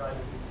and then tried to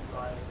do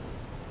bias.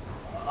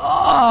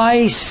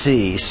 I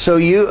see. So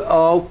you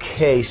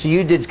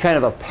did kind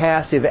of a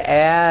passive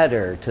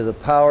adder to the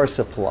power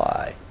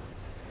supply.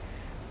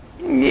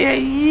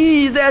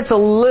 Yeah, that's a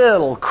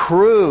little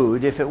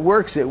crude. If it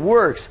works, it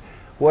works.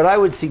 What I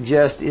would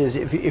suggest is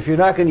if you're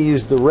not going to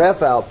use the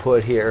ref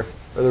output here,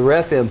 or the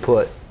ref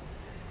input,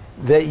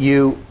 that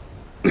you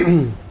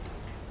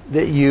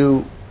that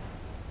you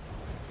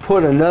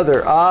put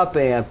another op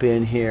amp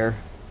in here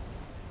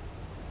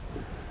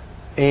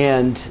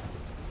and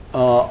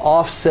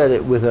offset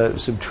it with a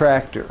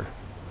subtractor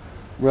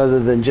rather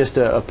than just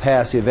a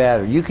passive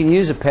adder. You can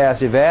use a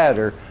passive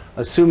adder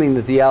assuming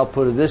that the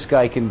output of this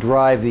guy can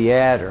drive the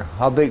adder.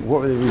 What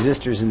were the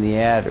resistors in the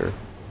adder?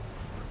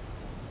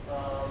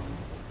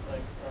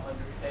 Like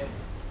 100K.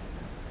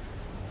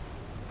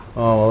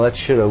 Oh, well, that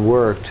should have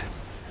worked.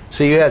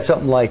 So you had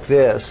something like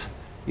this.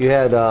 You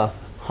had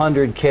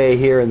 100K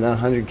here and then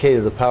 100K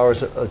to the power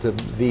to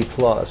V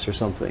plus or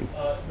something.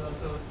 No,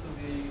 so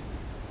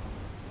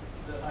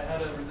I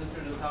had a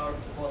resistor to the power to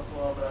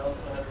 +12, but I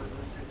also had a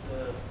resistor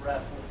to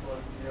ref, which was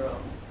 0.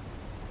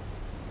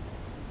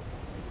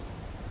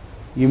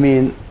 You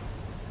mean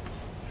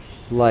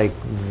like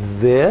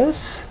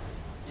this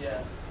Yeah.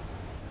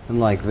 and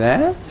like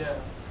that? Yeah.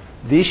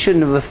 These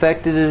shouldn't have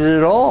affected it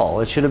at all.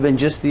 It should have been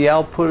just the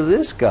output of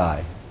this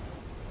guy.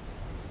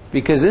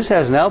 Because this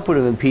has an output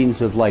of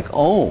impedance of like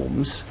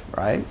ohms,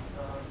 right?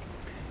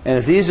 And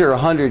if these are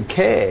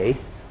 100K,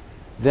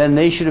 then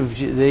they should have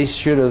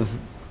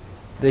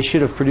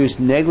produced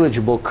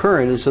negligible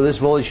current, and so this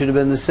voltage should have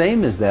been the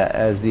same as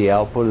the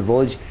output of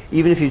voltage,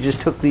 even if you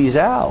just took these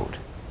out.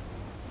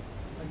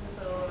 I guess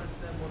I don't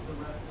understand what the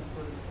ref is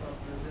for the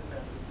dip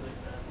amp is like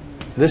that.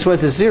 This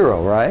went to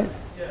 0, right?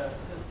 Yeah,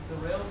 the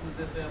rails of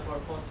the dip amp are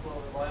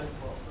 +12 and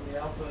 -12, so the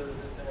output of the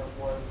dip amp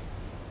was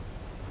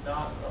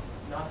not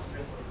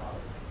strictly power.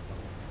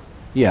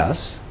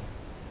 Yes.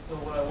 So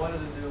what I wanted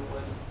to do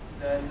was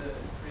then to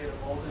create a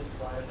voltage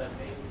divider that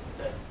changed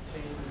the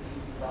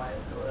DC bias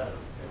so that it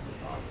was strictly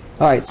power.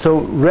 All right, so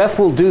ref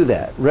will do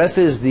that. Ref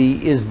is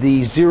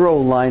the 0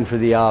 line for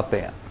the op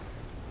amp.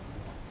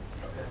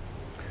 Okay.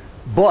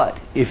 But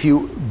if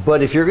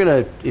you're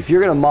gonna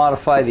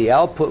modify the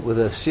output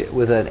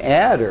with an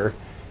adder,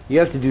 you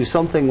have to do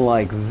something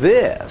like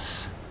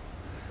this,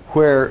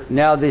 where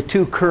now the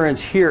two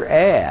currents here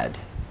add,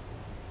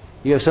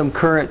 You have some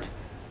current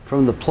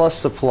from the plus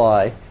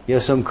supply, you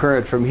have some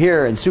current from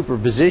here, and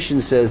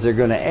superposition says they're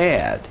going to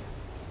add.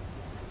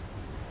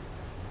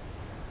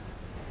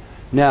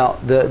 Now,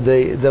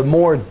 the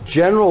more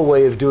general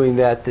way of doing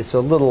that that's a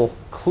little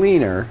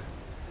cleaner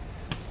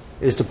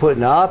is to put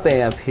an op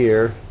amp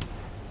here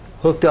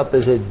hooked up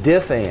as a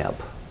diff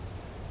amp.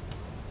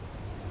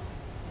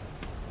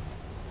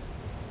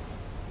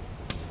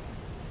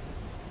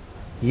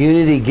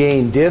 Unity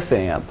gain diff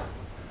amp,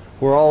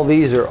 where all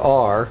these are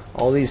R,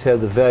 all these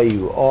have the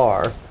value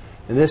R,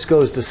 and this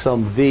goes to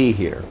some V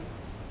here.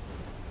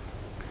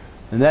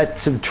 And that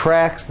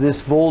subtracts this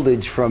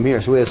voltage from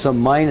here. So we have some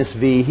minus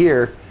V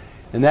here,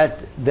 and that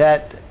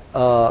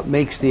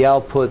makes the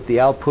output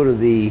of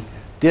the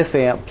diff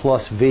amp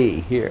plus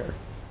V here.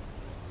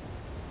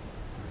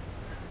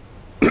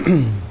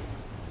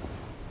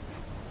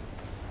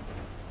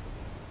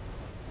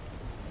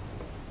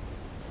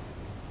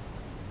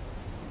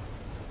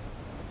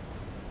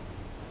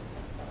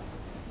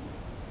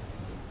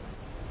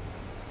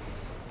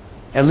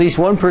 At least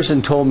one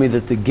person told me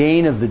that the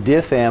gain of the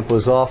diff amp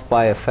was off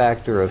by a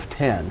factor of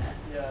 10.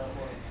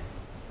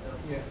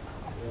 Yeah.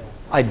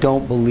 I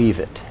don't believe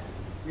it.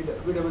 We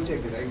double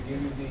checked it. I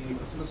gave you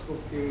the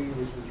oscilloscope theory,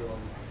 which was wrong.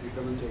 We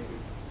double checked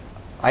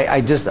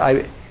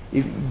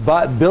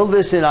it. Build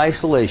this in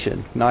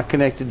isolation, not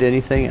connected to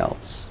anything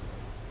else.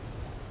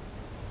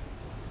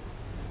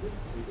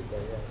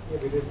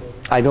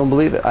 I don't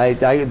believe it.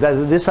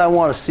 This I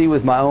want to see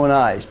with my own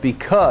eyes,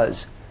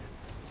 because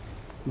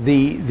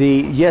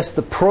yes,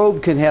 the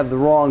probe can have the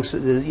wrong,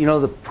 you know,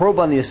 the probe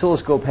on the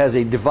oscilloscope has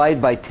a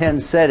divide by 10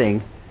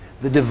 setting.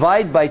 The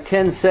divide by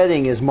 10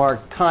 setting is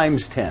marked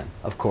times 10,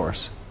 of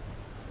course,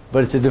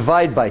 but it's a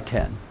divide by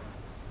 10.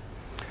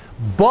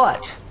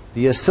 But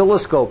the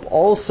oscilloscope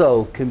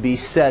also can be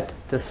set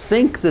to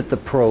think that the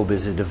probe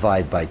is a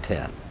divide by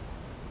 10.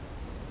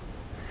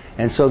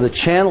 And so the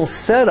channel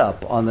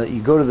setup on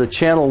you go to the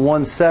channel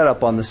 1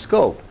 setup on the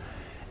scope,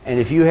 and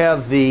if you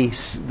have the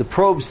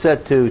probe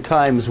set to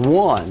times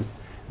 1,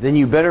 then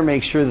you better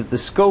make sure that the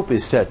scope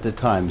is set to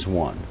times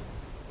 1.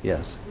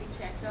 Yes? We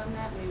checked on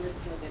that, we were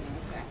still getting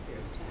a factor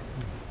of 10.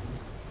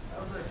 I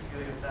was actually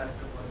getting a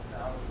factor of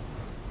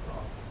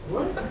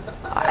 1,000.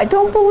 What? I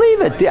don't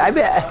believe it.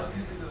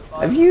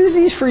 I've used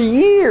these for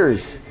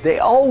years. They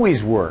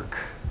always work.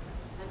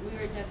 And we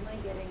were definitely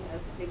getting a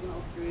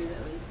signal through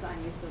that was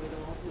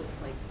sinusoidal with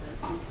like the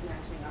peaks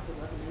matching up. It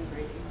wasn't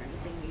inverting or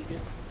anything. We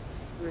just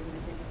were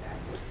missing a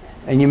factor of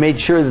 10. And you made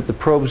sure that the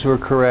probes were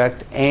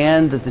correct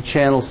and that the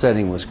channel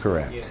setting was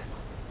correct. Yes.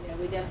 Yeah,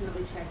 we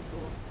definitely checked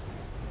both.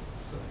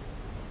 So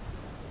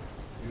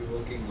we were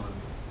working on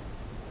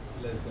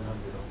less than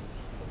 100 ohms.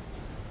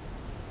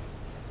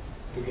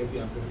 To get the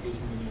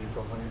amplification, we needed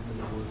from 100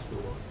 millivolts to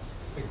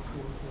 6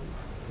 volts.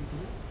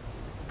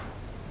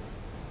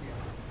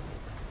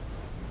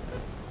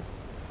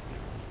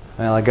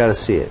 Well, I got to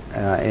see it.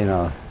 You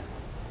know,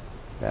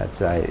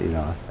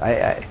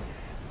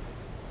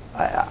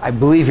 I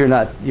believe you're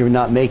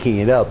not making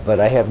it up, but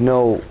I have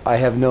no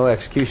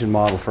execution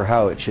model for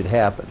how it should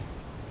happen.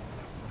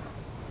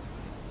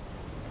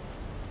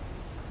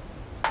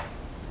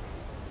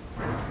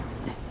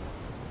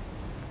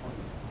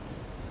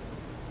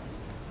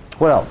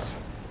 What else?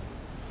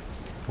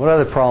 What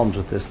other problems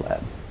with this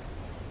lab?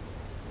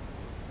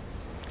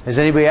 Has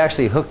anybody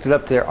actually hooked it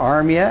up to their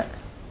arm yet?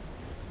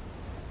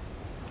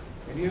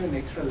 Can you have an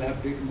extra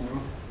lab day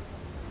tomorrow?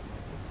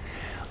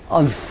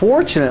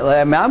 Unfortunately,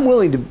 I mean, I'm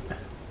willing to.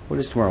 What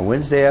is tomorrow?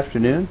 Wednesday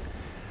afternoon?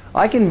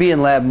 I can be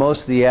in lab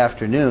most of the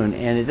afternoon,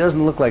 and it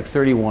doesn't look like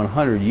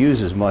 3100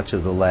 uses much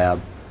of the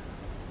lab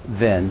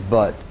then,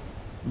 but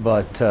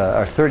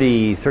our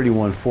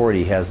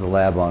 3140 has the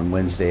lab on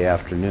Wednesday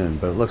afternoon,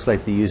 but it looks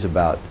like they use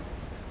about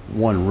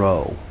 1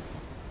 row.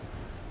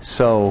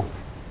 So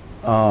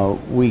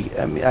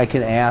I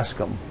can ask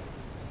them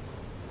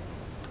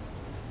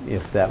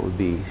if that would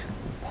be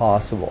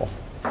possible.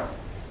 I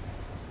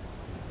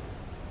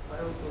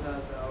also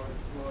have hours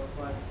tomorrow,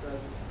 5 to 7.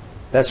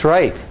 That's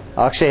right.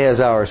 Akshay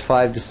has hours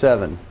 5 to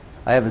 7.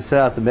 I haven't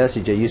sent out the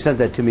message yet. You sent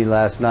that to me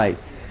last night.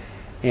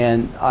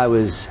 And I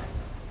was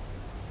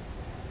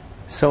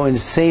so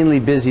insanely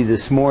busy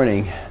this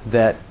morning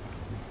that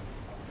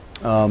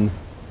I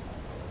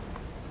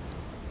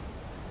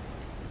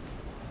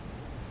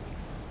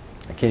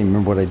can't even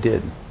remember what I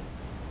did.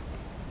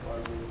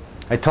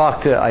 I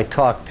talked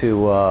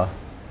to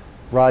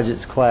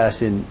Rajat's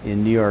class in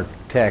New York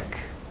Tech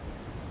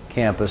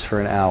campus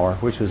for an hour,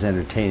 which was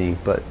entertaining,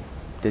 but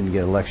didn't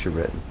get a lecture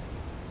written.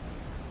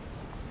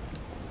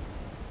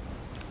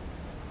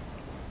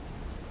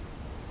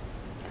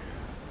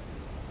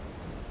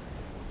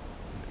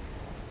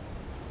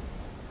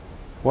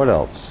 What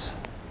else?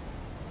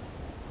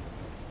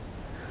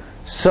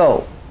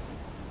 So,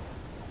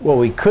 what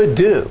we could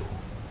do,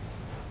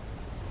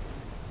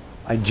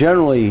 I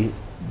generally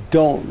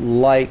don't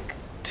like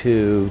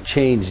to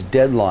change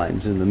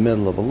deadlines in the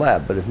middle of a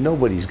lab, but if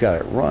nobody's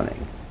got it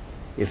running,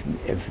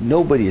 if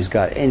nobody has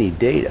got any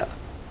data,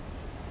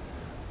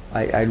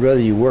 I'd rather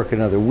you work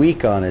another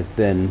week on it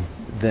than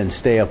than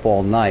stay up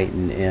all night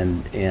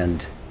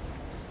and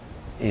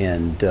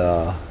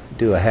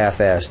do a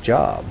half-assed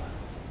job.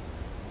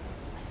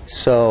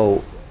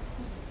 So,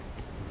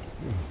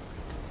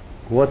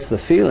 what's the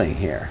feeling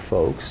here,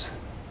 folks?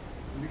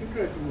 We can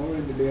try tomorrow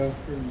and the day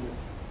after, and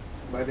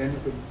by then we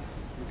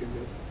can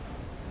do it.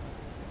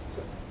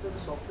 So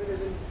the software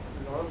isn't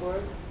a lot of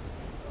work.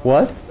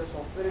 What? The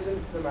software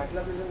isn't, the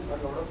MATLAB isn't a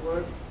lot of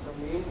work.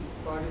 The main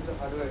part is the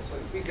hardware. So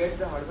if we get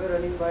the hardware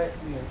running by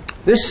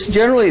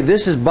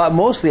This is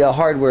mostly a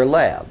hardware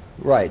lab,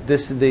 right?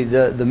 This the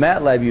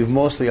MATLAB you've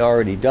mostly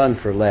already done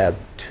for Lab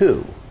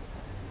 2,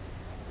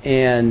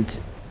 and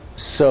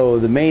so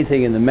the main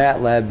thing in the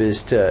MATLAB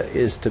is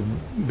to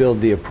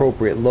build the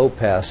appropriate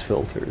low-pass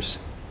filters.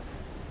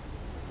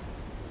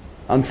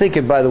 I'm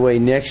thinking, by the way,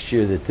 next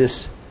year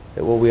that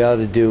what we ought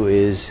to do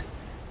is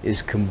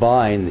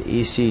combine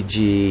the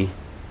ECG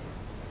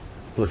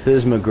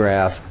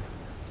plethysmograph,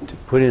 to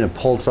put in a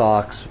pulse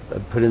ox,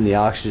 put in the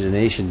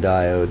oxygenation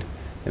diode,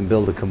 and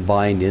build a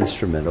combined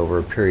instrument over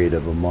a period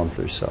of a month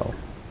or so.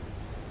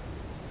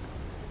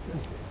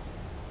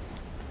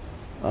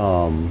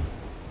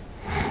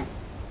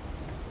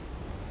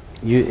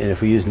 And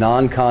if we use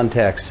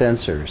non-contact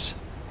sensors,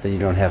 then you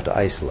don't have to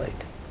isolate,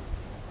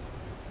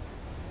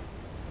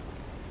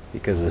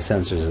 because the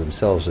sensors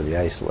themselves are the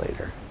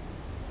isolator.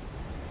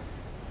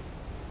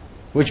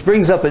 Which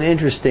brings up an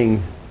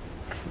interesting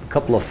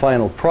couple of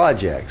final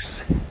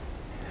projects.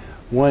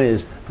 One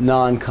is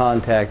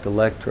non-contact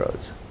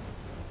electrodes.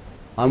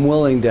 I'm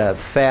willing to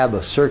fab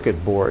a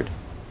circuit board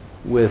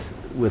with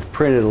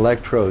printed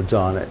electrodes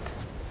on it.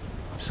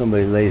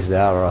 Somebody lays it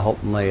out, or I'll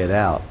help them lay it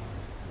out,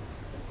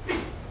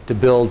 to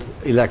build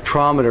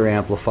electrometer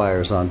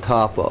amplifiers on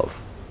top of.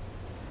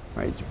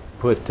 Right?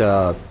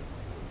 And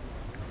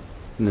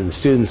then the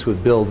students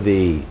would build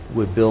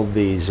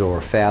these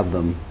or fab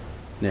them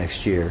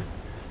next year.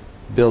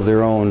 Build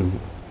their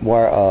own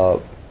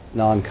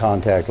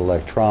non-contact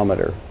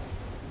electrometer.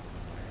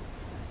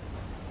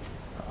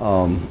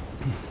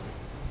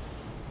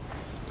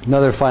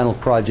 Another final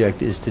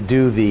project is to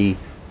do the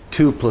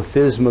two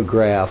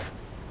plethysmograph.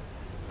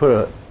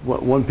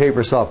 One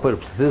paper saw put a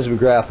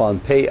plethysmograph on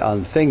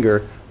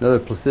finger, another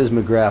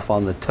plethysmograph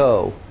on the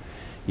toe.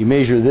 You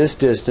measure this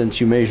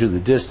distance, you measure the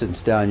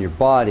distance down your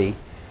body.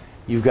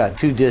 You've got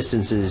two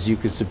distances, you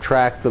can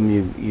subtract them,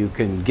 you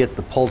can get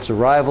the pulse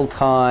arrival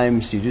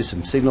times, you do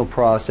some signal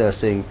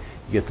processing,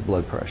 you get the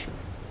blood pressure.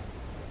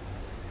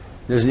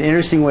 There's an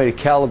interesting way to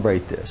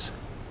calibrate this.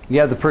 You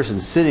have the person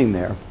sitting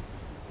there,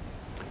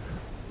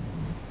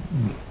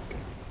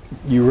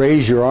 you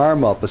raise your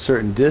arm up a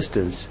certain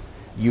distance,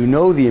 you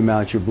know the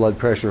amount your blood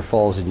pressure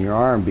falls in your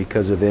arm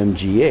because of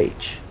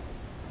MGH.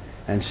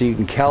 And so you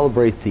can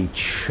calibrate the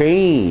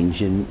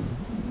change in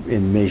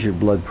measured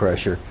blood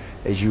pressure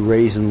as you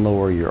raise and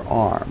lower your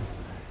arm.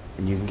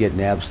 And you can get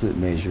an absolute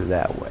measure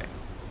that way,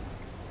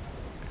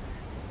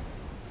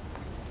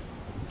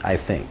 I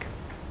think.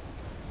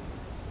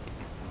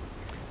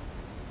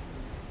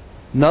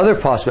 Another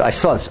possibility, I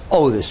saw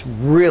this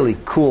really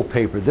cool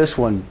paper. This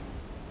one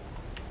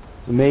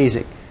is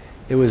amazing.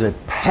 It was a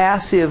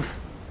passive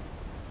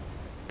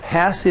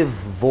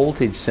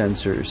voltage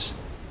sensors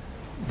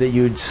that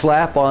you'd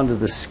slap onto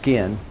the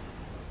skin.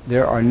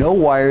 There are no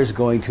wires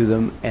going to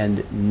them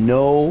and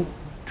no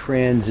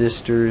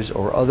transistors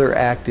or other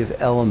active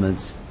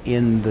elements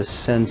in the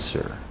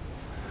sensor.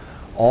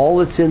 All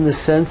that's in the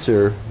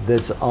sensor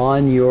that's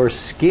on your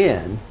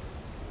skin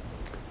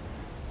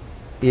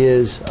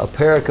is a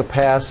pair of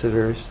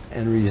capacitors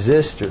and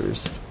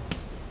resistors.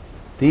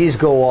 These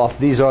go off,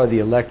 these are the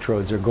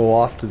electrodes, or go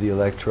off to the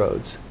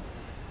electrodes.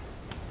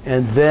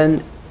 And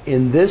then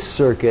in this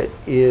circuit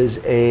is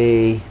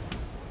a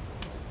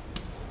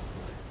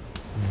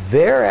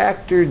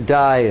varactor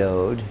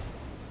diode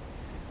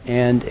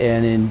and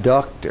an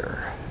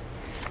inductor.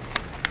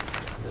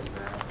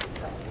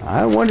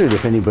 I wondered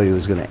if anybody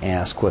was going to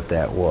ask what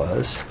that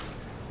was.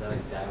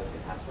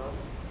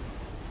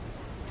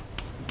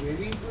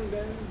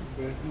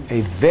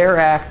 A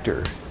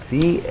varactor,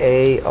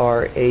 V-A-R-A-C-T-O-R,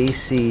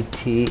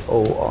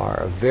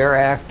 a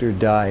varactor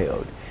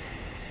diode.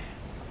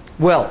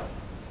 Well,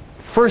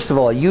 first of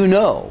all, you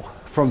know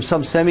from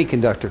some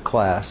semiconductor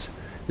class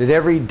that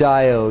every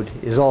diode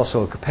is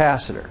also a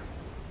capacitor,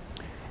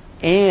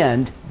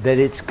 and that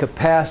its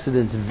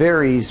capacitance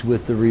varies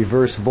with the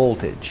reverse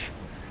voltage.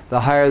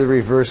 The higher the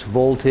reverse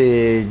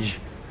voltage,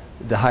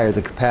 the higher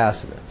the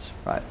capacitance,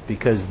 right?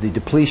 Because the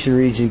depletion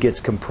region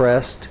gets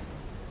compressed.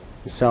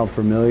 Does it sound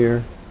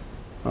familiar?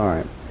 All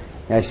right.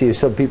 I see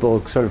some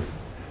people sort of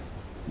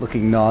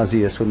looking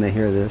nauseous when they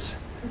hear this.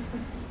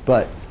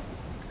 But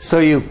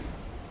so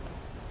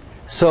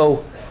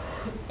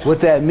what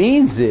that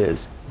means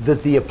is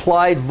that the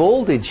applied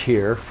voltage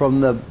here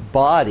from the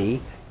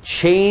body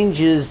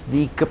changes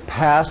the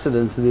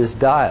capacitance of this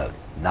diode.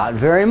 Not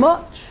very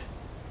much.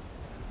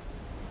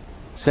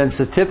 Since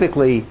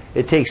typically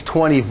it takes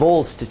 20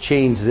 volts to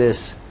change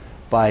this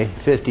by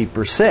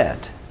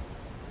 50%.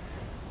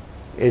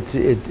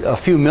 A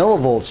few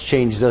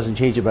millivolts doesn't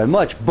change it by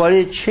much, but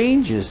it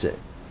changes it.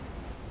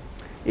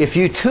 if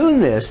you tune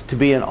this to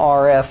be an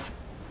RF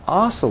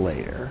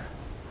oscillator,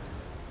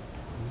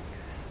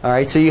 all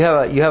right, so you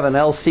have an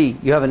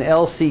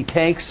LC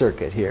tank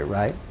circuit here,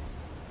 right?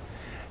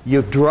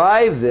 You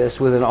drive this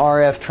with an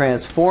RF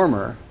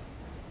transformer.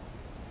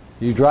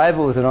 You drive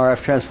it with an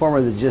RF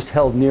transformer that's just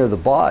held near the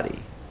body.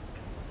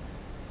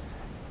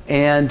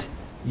 And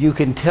you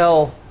can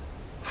tell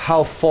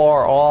how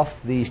far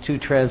off these two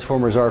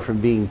transformers are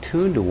from being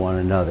tuned to one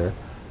another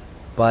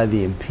by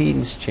the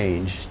impedance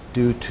change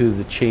due to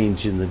the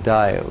change in the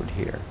diode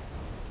here.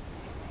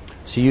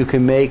 So you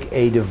can make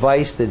a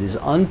device that is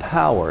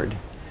unpowered.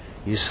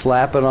 You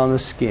slap it on the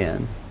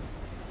skin.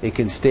 It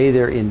can stay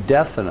there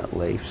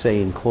indefinitely,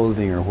 say in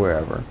clothing or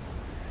wherever.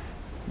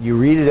 You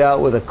read it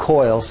out with a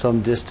coil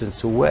some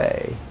distance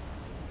away,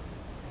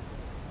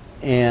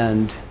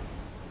 and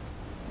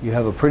you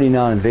have a pretty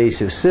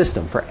non-invasive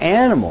system. For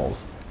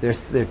animals,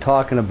 they're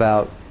talking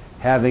about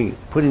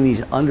putting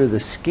these under the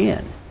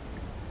skin.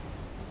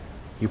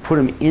 You put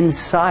them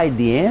inside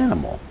the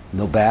animal.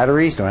 No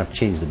batteries, don't have to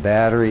change the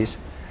batteries.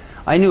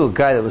 I knew a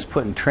guy that was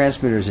putting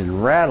transmitters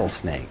in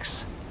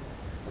rattlesnakes.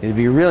 It'd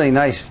be really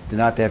nice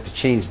not to have to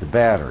change the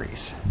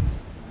batteries.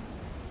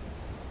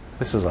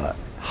 This was a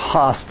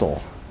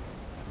hostile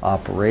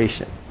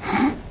operation.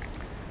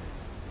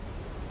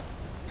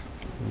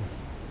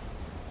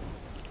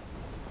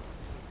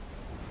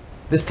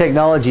 This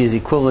technology is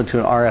equivalent to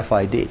an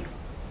RFID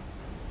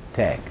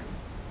tag.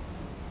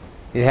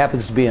 It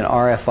happens to be an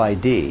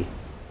RFID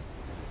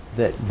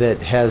that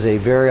has a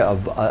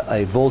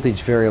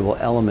voltage variable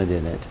element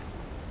in it,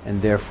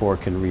 and therefore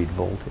can read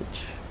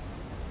voltage.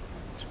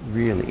 It's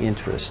really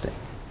interesting.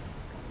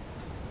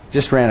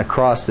 Just ran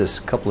across this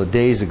a couple of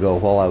days ago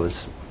while I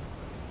was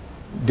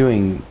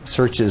doing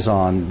searches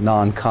on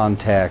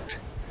non-contact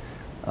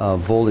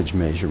voltage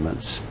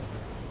measurements.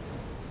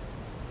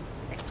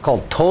 It's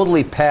called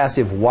totally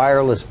passive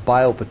wireless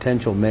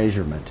biopotential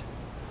measurement.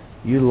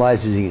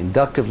 Utilizing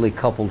inductively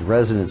coupled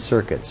resonant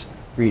circuits,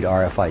 read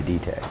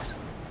RFID tags.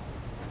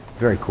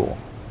 Very cool.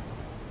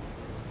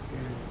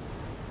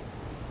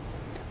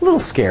 A little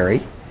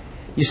scary.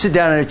 You sit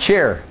down in a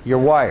chair, you're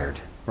wired,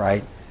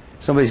 right?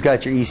 Somebody's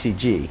got your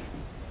ECG.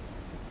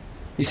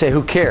 You say,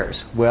 who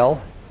cares?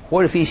 Well,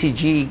 what if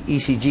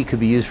ECG could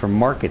be used for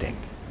marketing?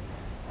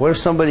 What if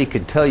somebody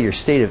could tell your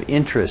state of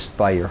interest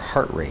by your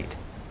heart rate,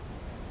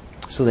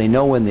 so they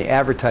know when the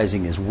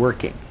advertising is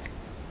working?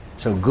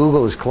 So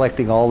Google is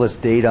collecting all this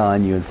data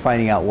on you and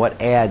finding out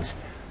what ads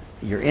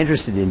you're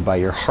interested in by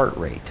your heart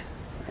rate.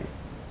 Right?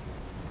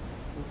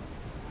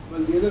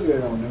 Well, the other way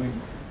around, I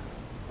mean,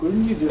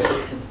 couldn't you just,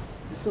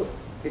 so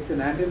it's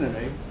an antenna,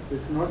 right? So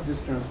it's not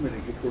just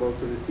transmitting, it could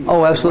also receive.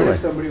 Oh, absolutely. What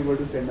if somebody were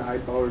to send a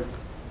high-powered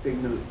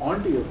signal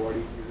onto your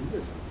body using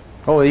this?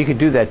 Oh, you could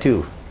do that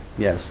too.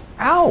 Yes.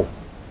 Ow!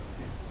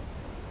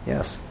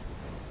 Yes,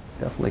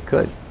 definitely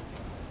could.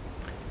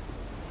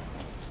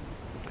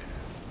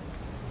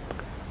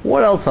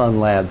 What else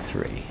on Lab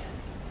 3?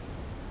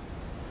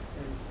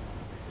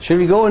 Should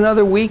we go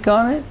another week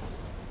on it?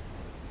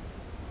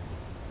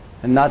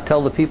 And not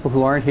tell the people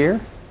who aren't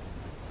here?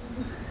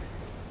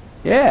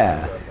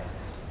 Yeah.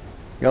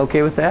 You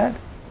okay with that?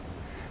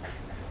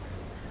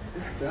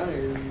 It's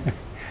trying.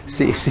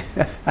 See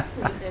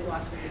They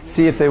watch the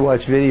video. if they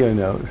watch video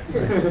note.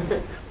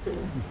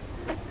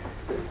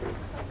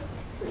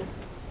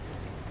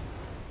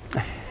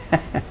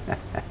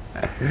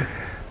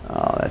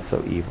 Oh, that's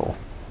so evil.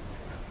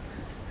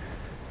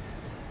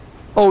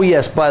 Oh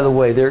yes, by the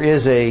way, there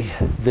is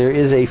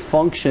a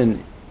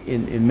function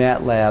in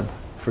MATLAB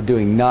for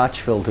doing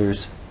notch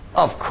filters.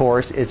 Of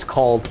course, it's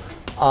called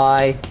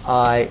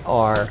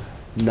IIR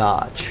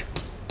notch.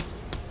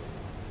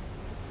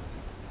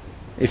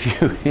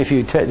 If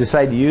you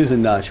decide to use a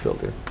notch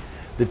filter,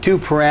 the two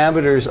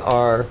parameters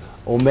are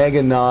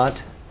omega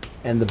naught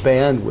and the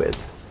bandwidth.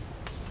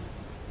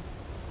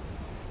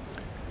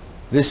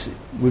 This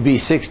would be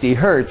 60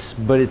 hertz,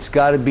 but it's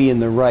got to be in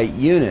the right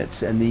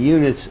units, and the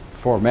units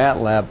for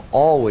MATLAB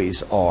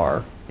always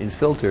are, in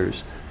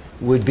filters,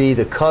 would be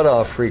the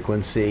cutoff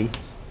frequency,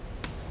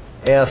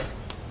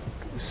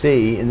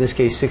 FC, in this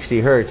case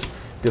 60 hertz,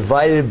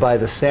 divided by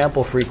the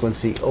sample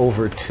frequency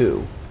over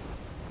 2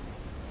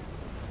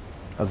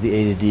 of the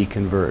A to D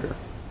converter.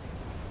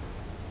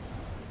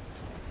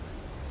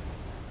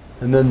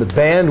 And then the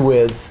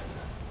bandwidth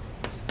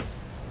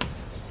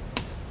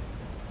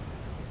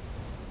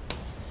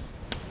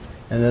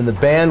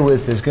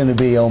is going to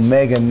be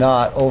omega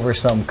naught over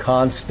some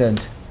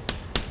constant,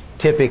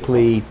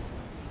 typically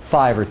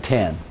 5 or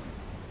 10,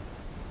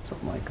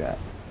 something like that.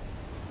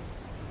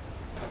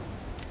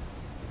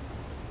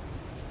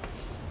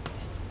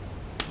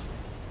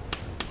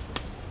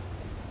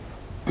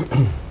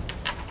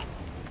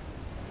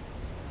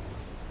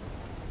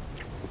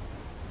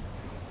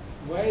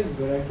 Why is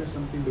Varactor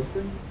something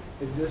different?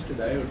 It's just a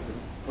diode.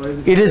 Or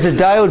is It is a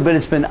diode, but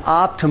it's been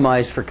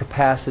optimized for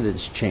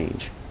capacitance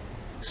change.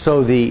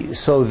 So the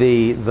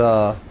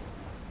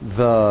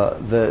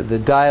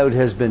diode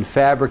has been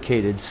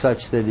fabricated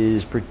such that it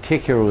is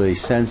particularly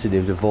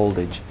sensitive to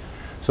voltage.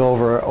 So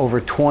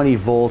over 20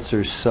 volts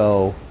or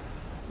so,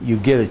 you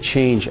get a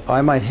change.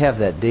 I might have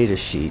that data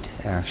sheet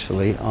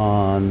actually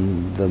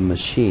on the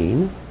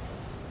machine.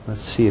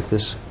 Let's see if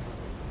this,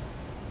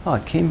 oh,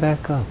 it came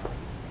back up.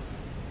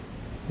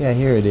 Yeah,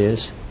 here it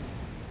is.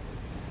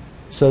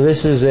 So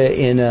this is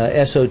in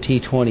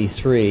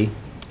SOT23,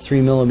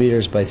 3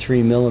 millimeters by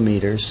 3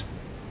 millimeters.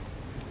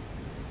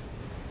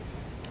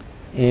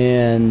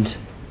 And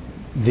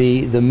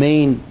the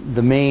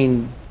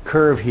main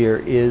curve here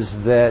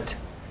is that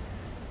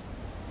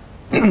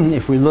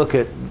if we look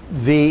at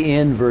V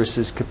in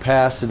versus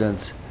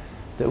capacitance,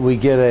 that we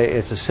get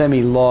it's a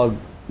semi-log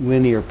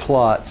linear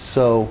plot.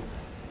 So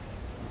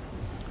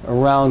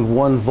around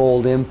 1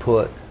 volt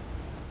input,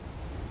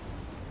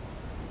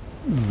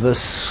 the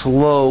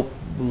slope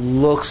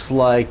looks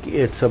like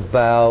it's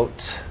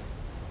about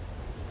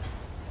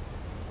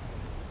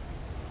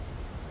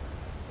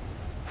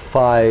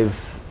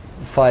 5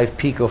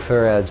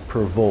 picofarads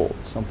per volt,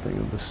 something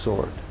of the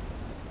sort.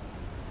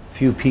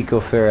 Few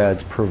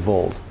picofarads per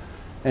volt.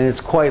 And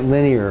it's quite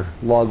linear,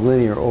 log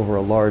linear over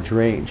a large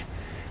range.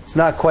 It's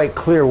not quite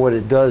clear what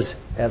it does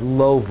at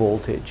low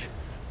voltage,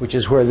 which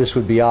is where this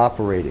would be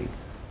operating.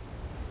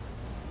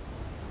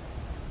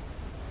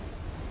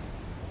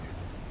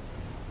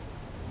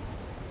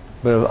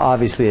 But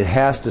obviously it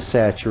has to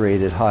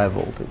saturate at high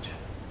voltage.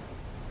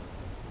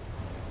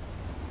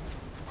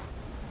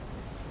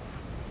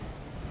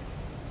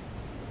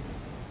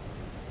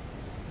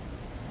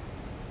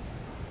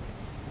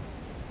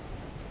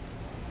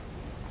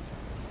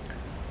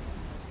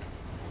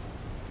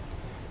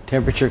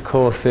 Temperature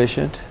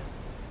coefficient.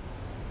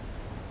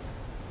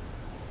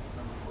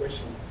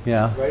 Question.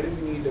 Yeah. Why do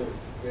we need a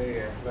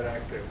very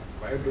active?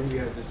 Why don't we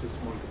have just a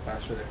small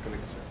capacitor that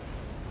collects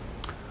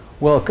it?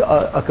 Well,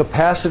 a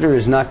capacitor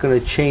is not going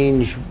to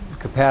change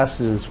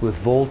capacitance with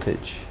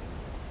voltage.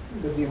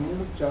 But the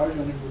amount of charge on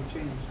it would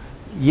change.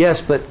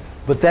 Yes, but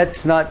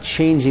that's not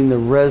changing the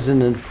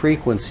resonant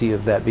frequency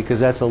of that,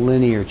 because that's a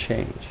linear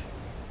change.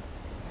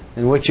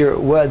 And what you're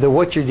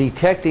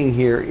detecting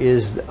here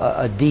is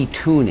a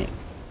detuning.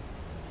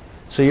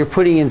 So you're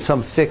putting in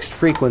some fixed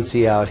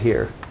frequency out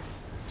here,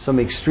 some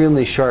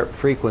extremely sharp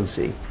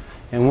frequency.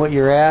 And what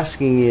you're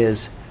asking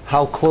is,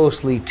 how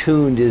closely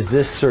tuned is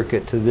this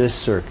circuit to this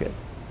circuit?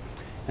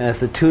 And if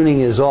the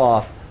tuning is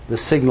off, the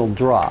signal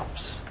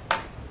drops.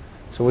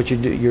 So what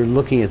you're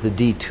looking at the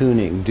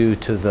detuning due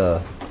to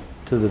the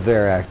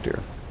varactor.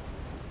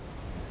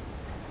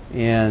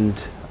 And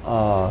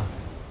for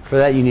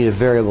that you need a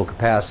variable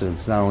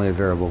capacitance, not only a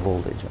variable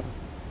voltage.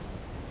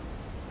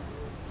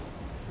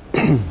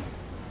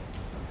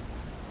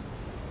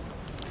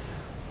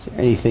 Is there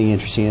anything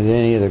interesting? Are there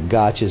any other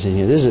gotchas in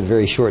here? This is a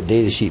very short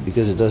data sheet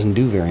because it doesn't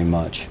do very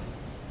much.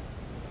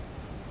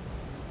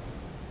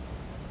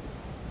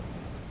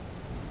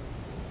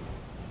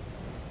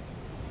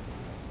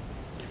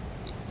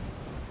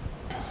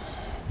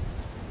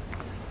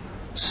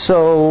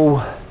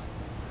 So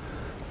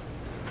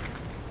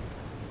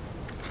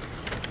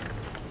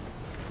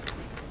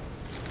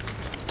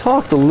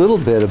talked a little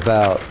bit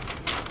about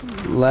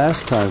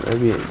last time, I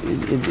mean,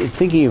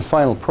 thinking of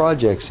final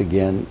projects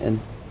again, and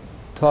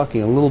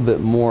talking a little bit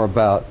more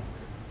about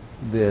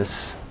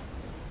this.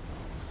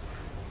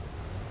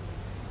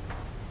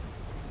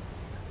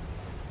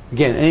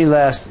 Again, any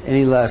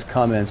last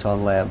comments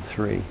on Lab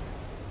 3?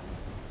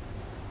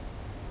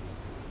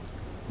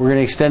 We're going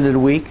to extend it a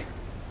week.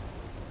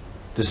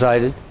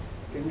 Decided?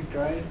 Can we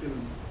try it till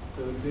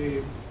Thursday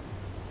if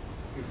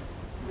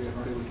we are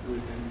not able to do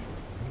it then?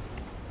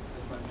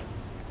 That's fine.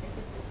 If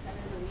it's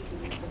extended a week,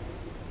 we can put this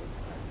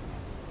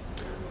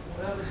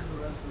What happens to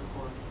the rest of the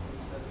course? when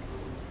we set it for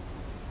a week?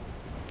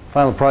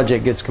 Final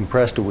project gets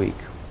compressed a week.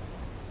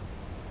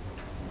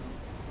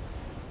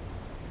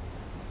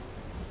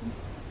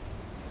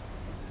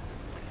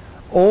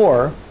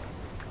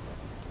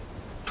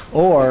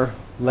 Or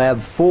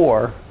Lab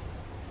 4,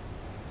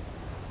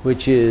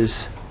 which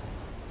is,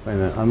 wait a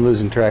minute, I'm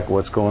losing track of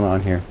what's going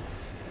on here.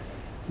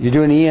 You're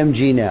doing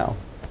EMG now.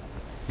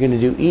 You're going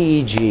to do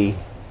EEG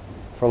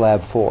for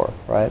Lab 4,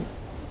 right?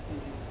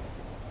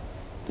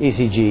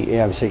 ECG,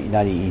 yeah, I'm saying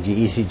not EEG,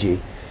 ECG.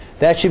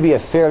 That should be a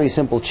fairly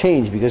simple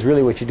change, because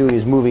really what you're doing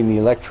is moving the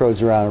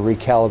electrodes around and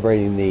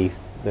recalibrating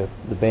the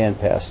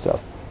bandpass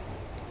stuff.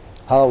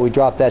 How about we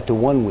drop that to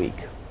 1 week?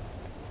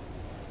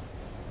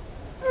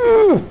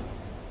 I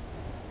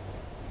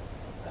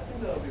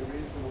think that would be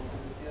reasonable,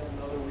 because if you have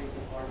another week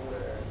of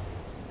hardware,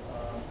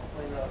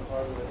 playing around with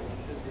hardware, you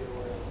should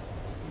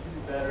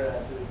be better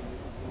at doing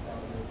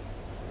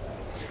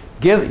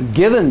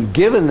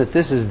Given that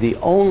this is the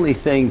only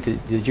thing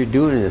that you're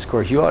doing in this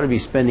course, you ought to be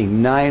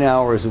spending 9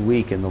 hours a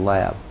week in the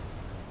lab.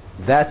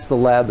 That's the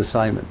lab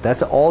assignment.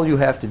 That's all you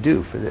have to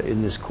do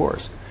in this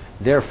course.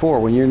 Therefore,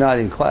 when you're not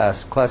in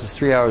class is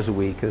 3 hours a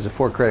week, it's a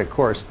 4-credit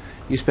course,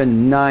 you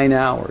spend 9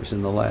 hours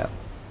in the lab.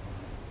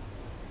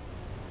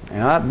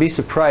 And I'd be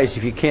surprised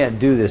if you can't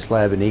do this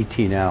lab in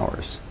 18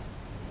 hours.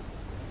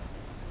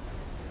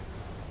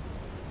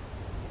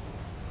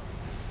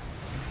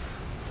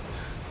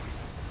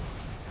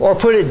 Or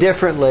put it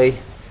differently,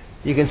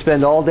 You can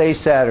spend all day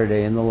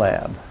Saturday in the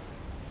lab.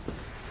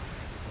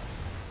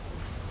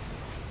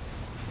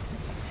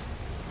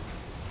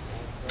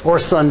 Or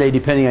Sunday,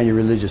 depending on your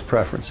religious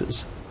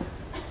preferences.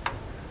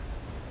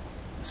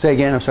 Say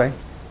again, I'm sorry?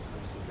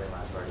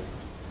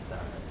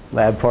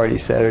 Lab party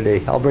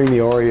Saturday. I'll bring the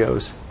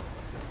Oreos.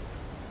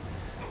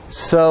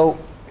 So,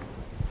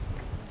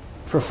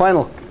 for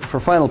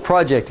final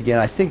project again,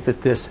 I think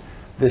that this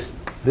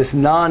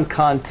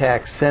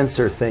non-contact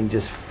sensor thing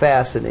just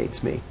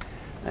fascinates me.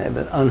 I have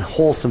an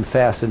unwholesome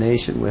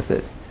fascination with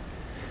it.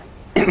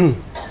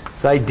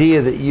 This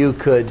idea that you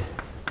could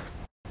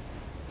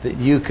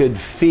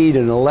feed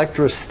an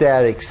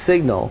electrostatic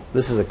signal.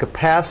 This is a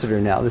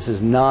capacitor now. This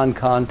is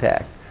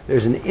non-contact.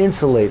 There's an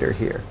insulator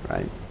here,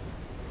 right?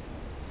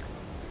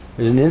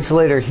 There's an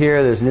insulator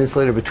here. There's an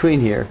insulator between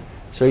here.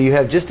 So you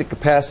have just a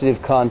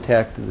capacitive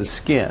contact to the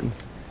skin.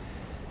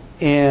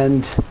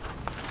 And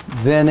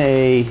then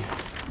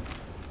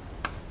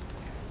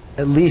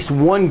at least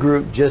one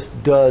group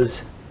just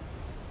does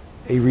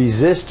a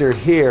resistor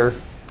here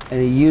and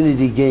a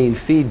unity gain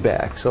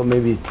feedback. So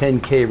maybe a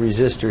 10K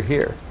resistor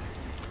here.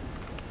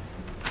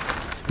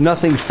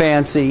 Nothing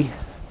fancy,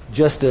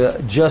 just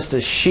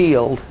a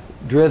shield,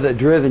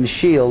 driven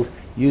shield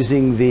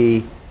using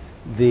the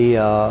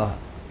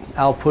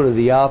output of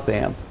the op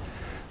amp.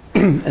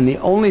 And the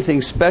only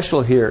thing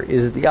special here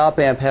is that the op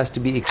amp has to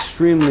be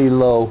extremely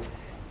low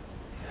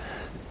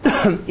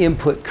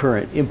input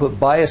current, input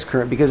bias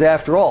current, because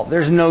after all,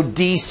 there's no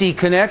DC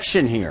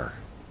connection here.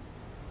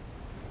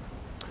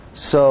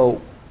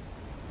 So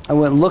I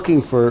went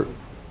looking for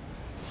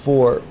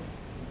low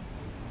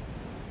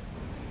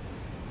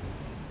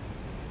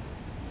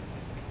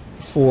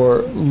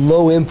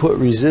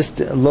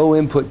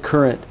input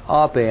current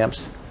op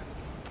amps,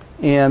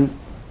 and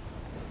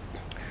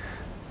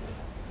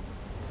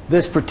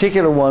this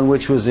particular one,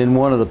 which was in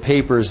one of the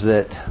papers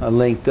that I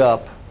linked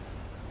up,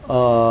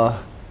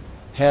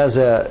 has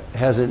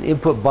an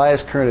input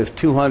bias current of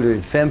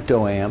 200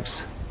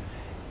 femtoamps.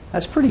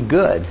 That's pretty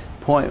good,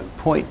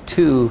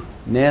 0.2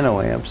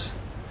 nanoamps,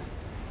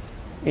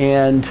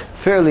 and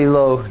fairly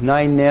low,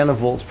 9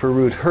 nanovolts per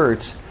root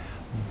hertz.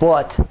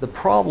 But the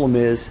problem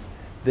is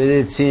that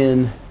it's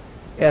in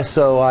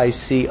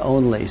SOIC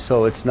only,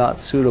 so it's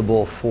not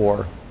suitable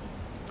for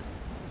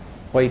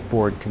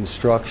whiteboard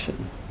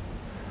construction.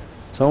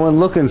 So I went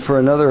looking for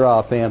another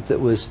op amp that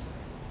was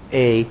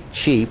A,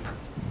 cheap,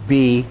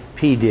 B,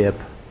 PDIP,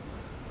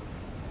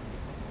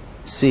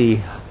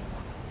 C,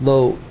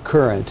 low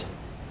current.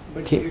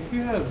 But if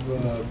you have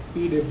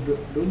PDIP,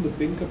 don't the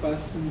pin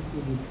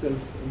capacitances itself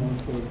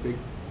amount for a big?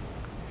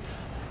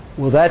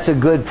 Well, that's a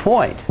good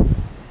point.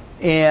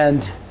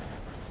 And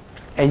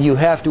you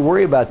have to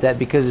worry about that,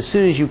 because as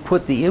soon as you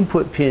put the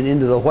input pin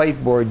into the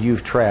whiteboard,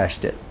 you've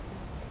trashed it.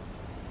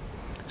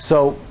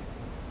 So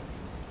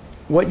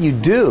what you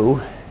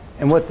do,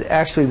 and what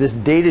actually this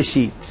data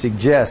sheet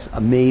suggests,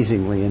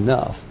 amazingly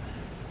enough,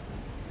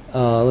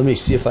 let me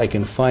see if I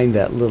can find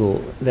that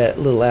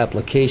little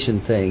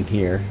application thing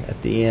here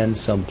at the end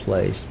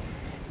someplace.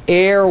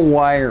 Air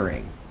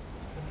wiring.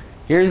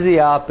 Here's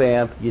the op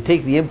amp. You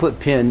take the input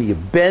pin, you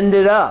bend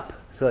it up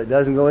so it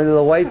doesn't go into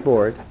the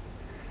whiteboard.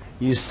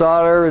 You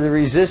solder the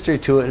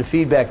resistor to it and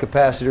feedback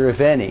capacitor, if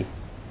any.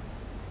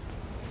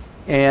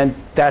 And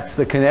that's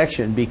the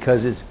connection,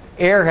 because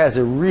air has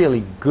a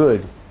really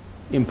good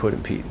input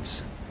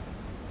impedance.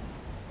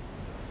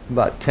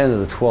 About 10 to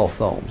the 12th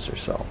ohms or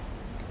so.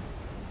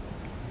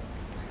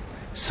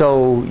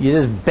 So you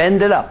just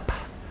bend it up.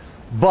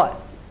 But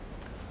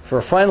for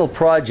a final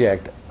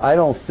project, I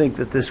don't think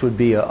that this would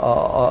be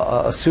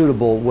a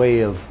suitable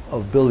way of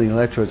building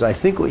electrodes. I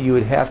think what you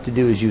would have to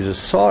do is use a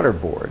solder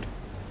board,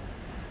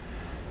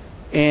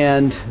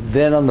 and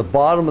then on the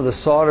bottom of the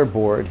solder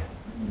board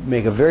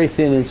make a very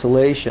thin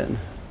insulation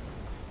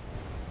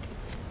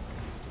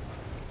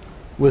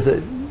with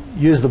it.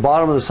 Use the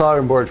bottom of the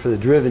soldering board for the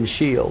driven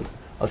shield,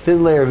 a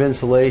thin layer of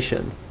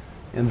insulation,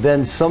 and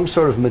then some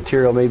sort of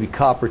material, maybe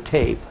copper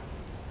tape,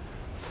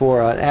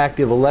 for an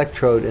active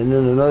electrode, and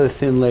then another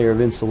thin layer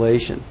of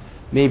insulation,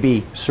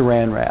 maybe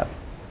saran wrap.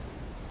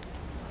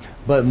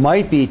 But it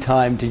might be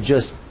time to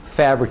just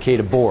fabricate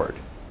a board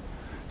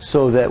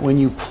so that when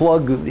you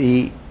plug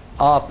the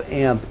op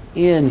amp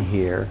in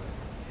here,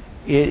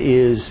 it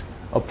is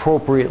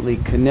appropriately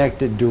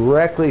connected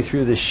directly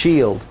through the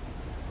shield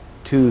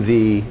to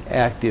the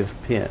active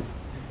pin,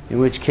 in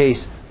which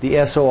case the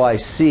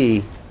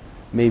SOIC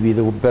may be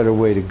the better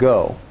way to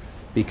go,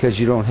 because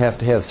you don't have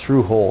to have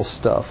through-hole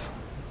stuff.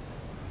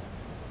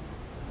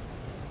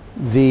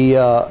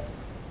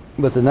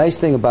 But the nice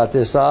thing about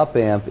this op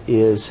amp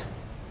is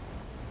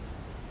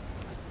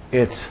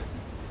it's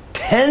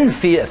 10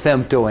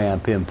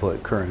 femtoamp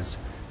input currents,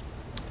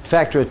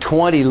 factor of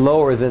 20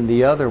 lower than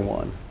the other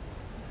one.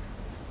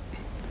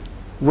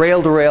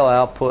 Rail-to-rail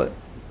output,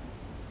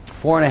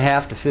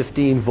 4.5 to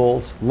 15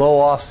 volts, low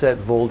offset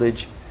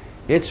voltage.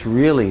 It's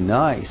really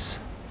nice.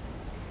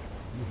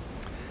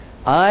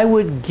 I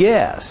would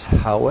guess,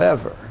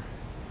 however,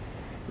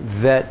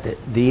 that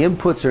the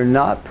inputs are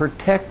not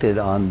protected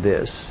on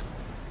this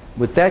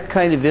With that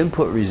kind of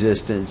input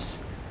resistance,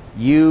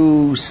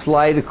 you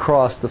slide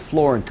across the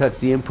floor and touch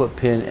the input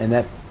pin, and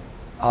that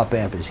op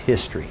amp is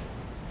history.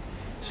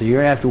 So you're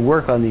going to have to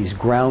work on these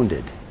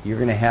grounded. You're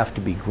going to have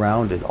to be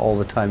grounded all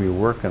the time you're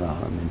working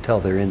on them until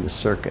they're in the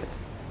circuit.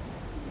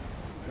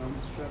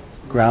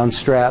 Ground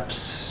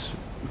straps.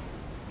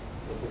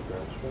 What's a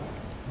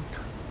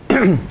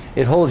ground strap?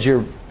 It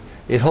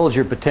holds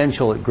your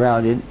potential at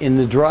ground. In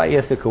the dry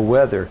Ithaca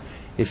weather,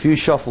 if you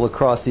shuffle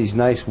across these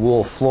nice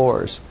wool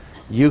floors,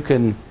 you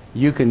can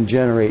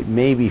generate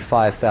maybe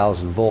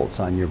 5,000 volts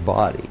on your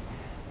body,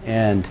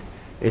 and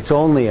it's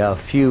only a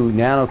few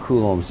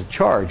nanocoulombs of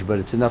charge, but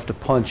it's enough to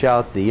punch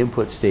out the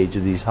input stage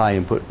of these high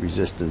input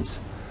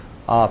resistance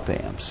op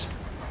amps.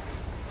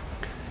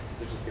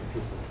 So just a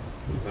piece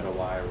of metal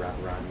wire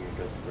wrapped around you and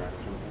goes to ground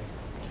or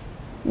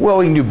something? Well,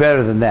 we can do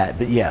better than that,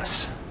 but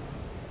yes.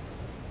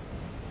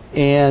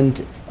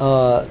 And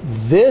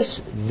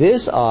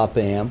this op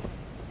amp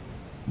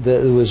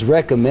that was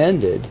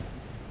recommended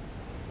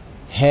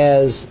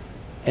has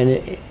an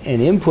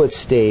input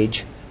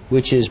stage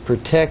which is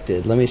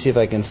protected. Let me see if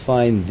I can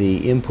find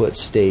the input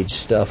stage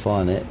stuff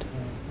on it.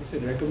 You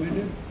said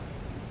recommended?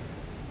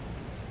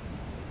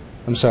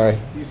 I'm sorry.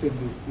 You said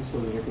this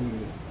was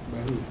recommended by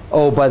who?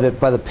 Oh, by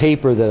the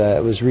paper that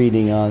I was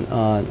reading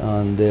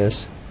on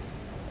this.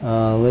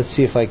 Let's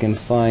see if I can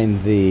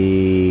find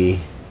the.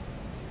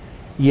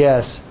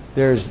 Yes,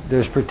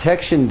 there's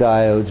protection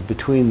diodes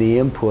between the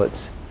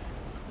inputs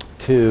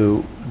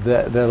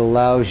that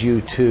allows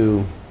you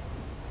to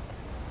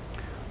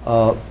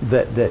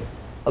that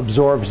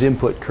absorbs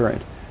input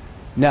current.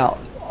 Now,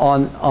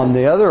 on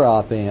the other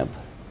op amp,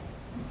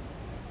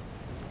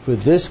 for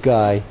this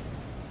guy,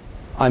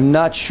 I'm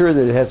not sure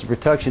that it has the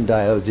protection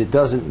diodes. It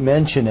doesn't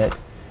mention it,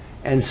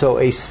 and so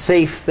a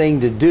safe thing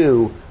to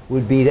do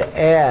would be to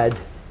add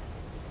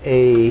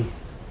a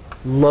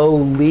low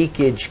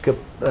leakage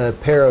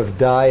pair of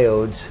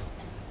diodes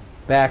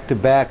back to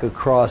back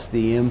across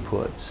the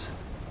inputs.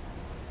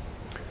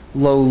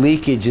 Low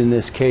leakage in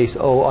this case,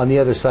 on the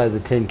other side of the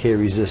 10K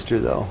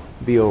resistor though,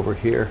 be over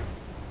here.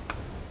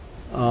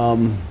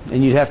 And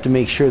you'd have to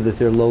make sure that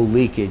they're low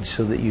leakage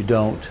so that you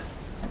don't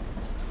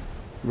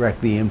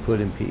wreck the input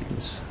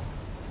impedance.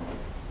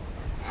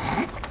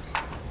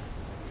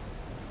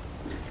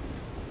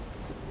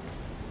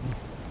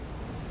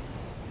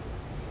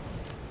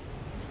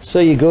 So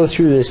you go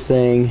through this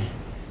thing.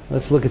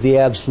 Let's look at the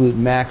absolute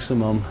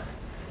maximum.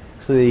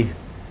 So the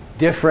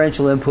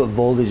differential input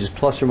voltage is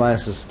plus or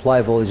minus the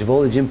supply voltage. The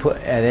voltage input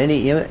at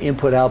any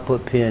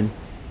input-output pin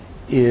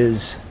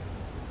is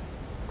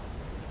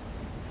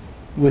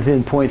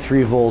within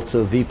 0.3 volts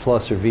of V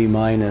plus or V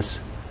minus.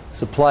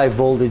 Supply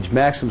voltage,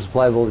 maximum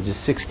supply voltage is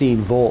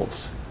 16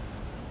 volts.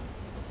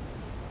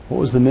 What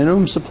was the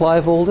minimum supply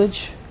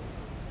voltage?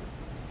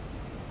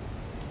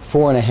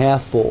 4.5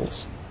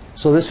 volts.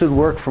 So this would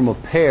work from a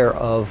pair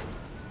of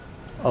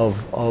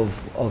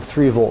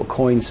 3-volt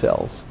coin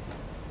cells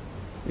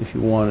if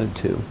you wanted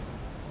to.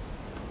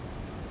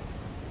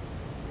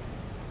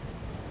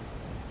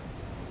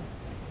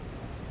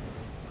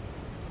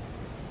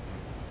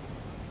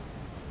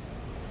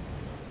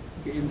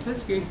 Okay, in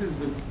such cases,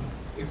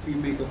 if we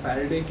make a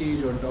Faraday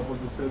cage on top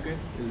of the circuit,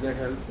 is that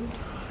helpful?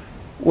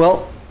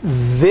 Well,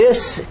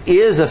 this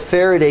is a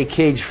Faraday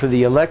cage for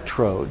the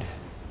electrode,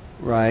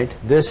 right?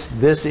 This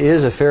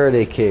is a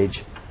Faraday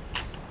cage,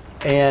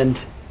 and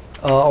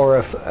or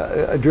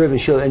a driven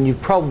shield, and you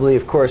probably,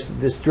 of course,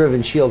 this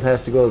driven shield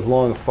has to go as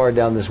long and far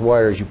down this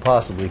wire as you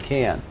possibly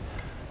can.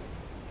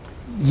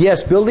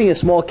 Yes, building a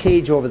small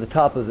cage over the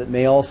top of it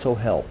may also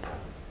help.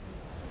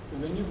 So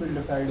when you build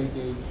a Faraday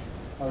cage,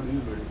 how do you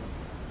build it?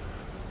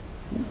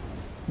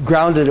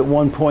 Grounded at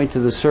one point to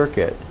the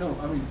circuit. No,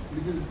 I mean,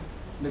 because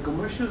the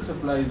commercial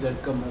supplies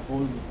that come have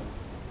holes in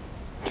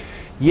them.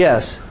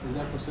 Yes, Is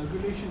that for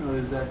circulation or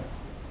is that?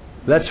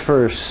 that's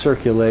for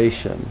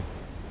circulation.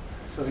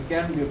 So it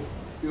can be a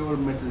pure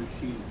metal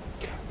shield.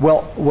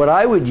 Well, what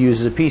I would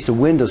use is a piece of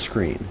window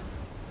screen.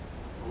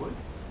 What?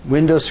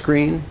 Window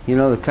screen, you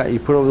know, the kind you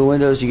put over the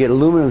windows. You get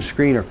aluminum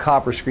screen or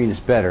copper screen is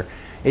better.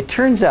 It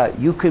turns out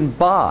you can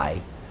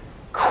buy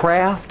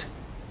craft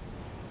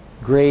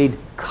grade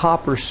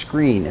copper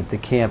screen at the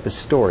campus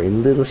store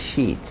in little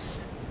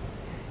sheets.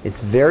 It's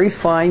very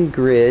fine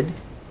grid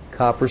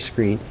copper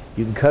screen.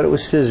 You can cut it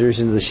with scissors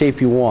into the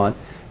shape you want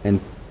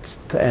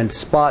and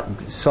spot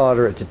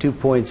solder it to 2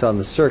 points on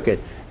the circuit,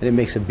 and it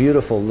makes a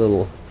beautiful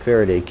little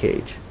Faraday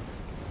cage.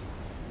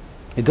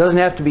 It doesn't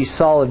have to be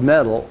solid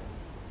metal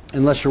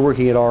unless you're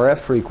working at RF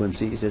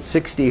frequencies. At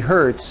 60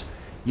 hertz,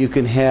 you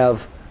can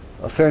have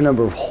a fair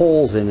number of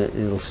holes in it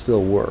and it'll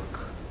still work.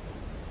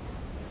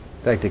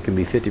 In fact, it can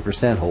be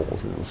 50%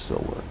 holes and it'll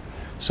still work.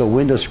 So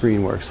window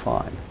screen works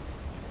fine.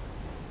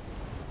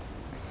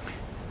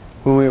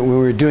 When we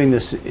were doing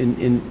this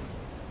in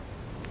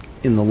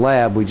the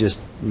lab, we just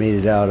made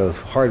it out of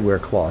hardware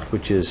cloth,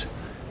 which has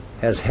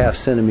half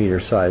centimeter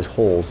size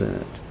holes in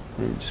it.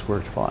 And it just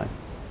worked fine.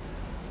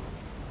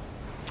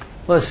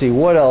 Let's see,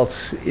 what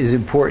else is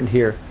important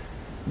here?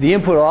 the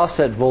input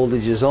offset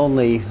voltage is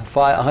only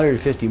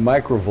 150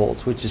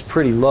 microvolts, which is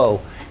pretty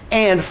low.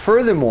 And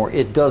furthermore,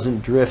 it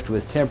doesn't drift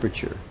with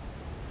temperature,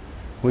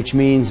 which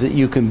means that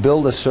you can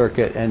build a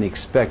circuit and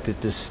expect it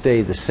to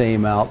stay the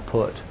same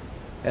output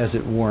as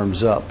it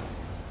warms up.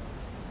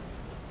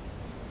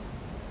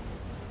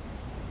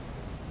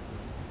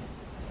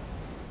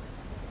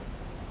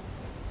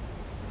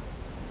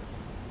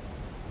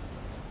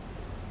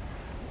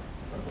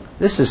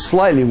 This is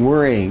slightly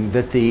worrying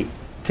that the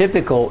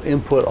typical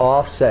input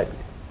offset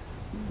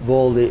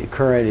voltage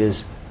current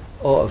is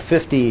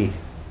 50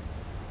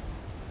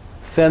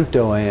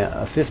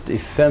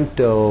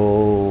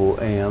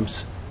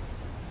 femtoamps,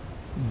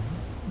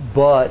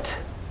 but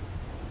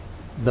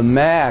the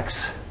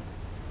max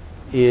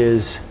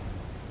is,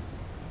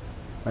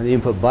 or the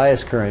input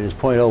bias current is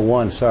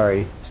 0.01,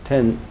 sorry, it's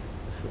 10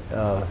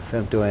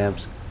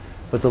 femtoamps,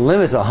 but the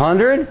limit's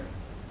 100?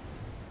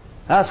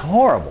 That's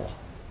horrible.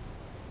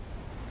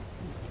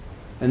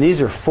 And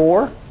these are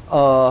 4?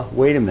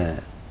 Wait a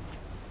minute.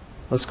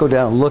 Let's go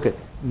down and look at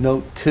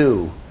note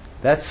 2.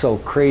 That's so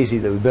crazy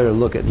that we better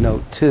look at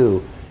note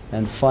 2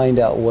 and find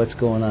out what's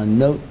going on.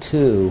 Note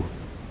 2.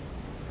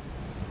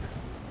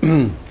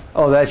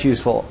 Oh, that's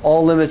useful.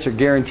 All limits are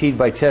guaranteed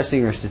by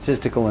testing or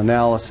statistical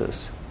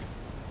analysis.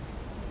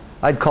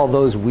 I'd call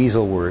those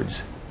weasel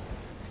words.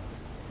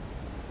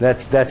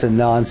 That's a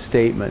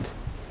non-statement.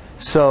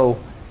 So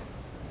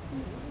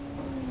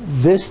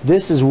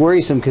this is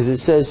worrisome because it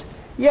says,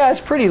 yeah,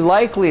 it's pretty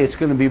likely it's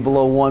going to be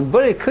below 1,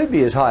 but it could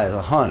be as high as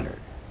 100.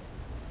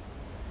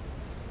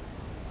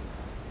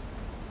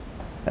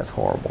 That's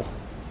horrible.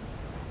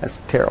 That's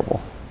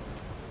terrible.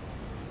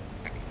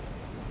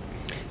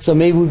 So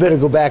maybe we better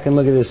go back and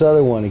look at this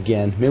other one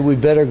again. Maybe we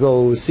better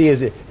go see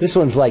if this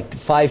one's like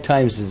 5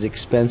 times as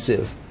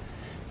expensive.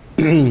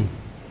 There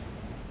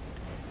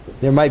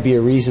might be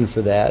a reason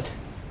for that. So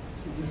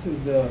this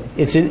is the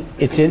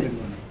It's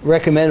in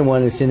recommended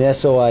one. It's in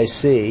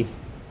SOIC.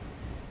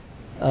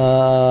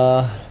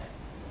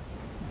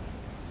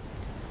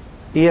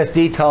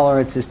 ESD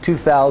tolerance is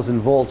 2,000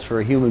 volts for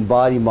a human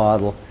body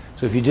model.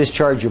 So if you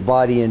discharge your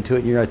body into it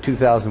and you're at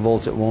 2,000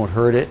 volts, it won't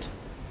hurt it.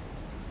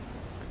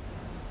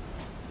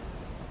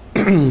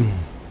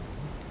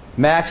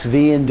 Max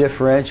V in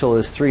differential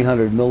is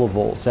 300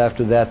 millivolts.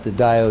 After that, the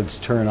diodes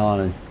turn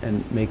on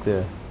and make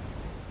the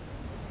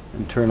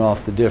and turn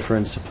off the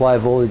difference. Supply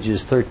voltage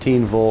is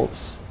 13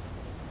 volts.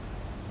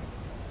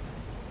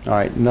 All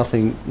right,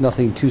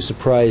 nothing too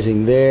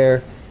surprising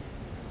there.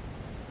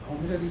 How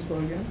much are these for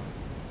again?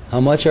 How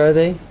much are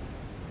they?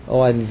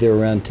 Oh, I think they're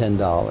around $10,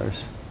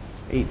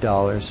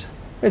 $8.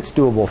 It's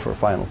doable for a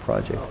final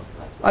project.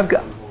 I've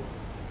got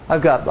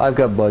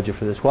budget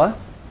for this. What?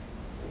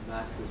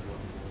 Max is 1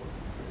 volt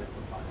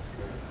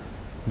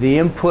for the input bias current. The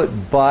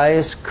input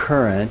bias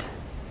current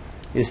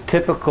is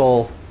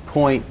typical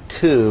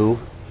 0.2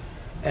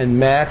 and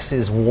max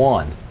is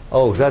 1.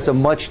 Oh, that's a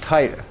much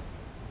tighter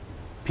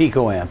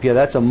picoamp. Yeah,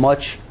 that's a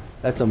much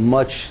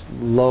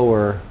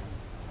lower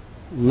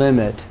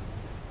limit.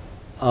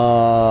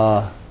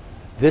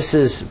 This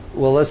is,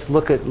 well, let's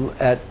look at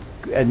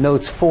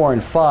notes 4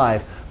 and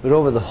 5, but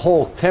over the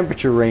whole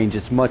temperature range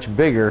it's much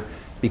bigger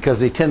because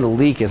they tend to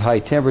leak at high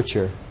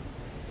temperature.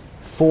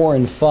 4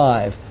 and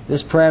 5.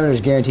 This parameter is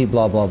guaranteed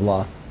blah blah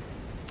blah.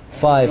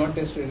 5. Not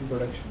tested in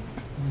production.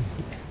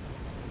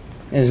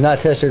 And it's not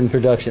tested in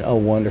production. Oh,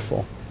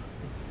 wonderful.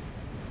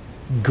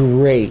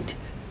 Great.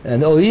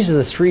 And oh, these are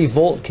the 3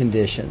 volt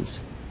conditions.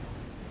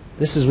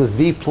 This is with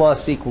V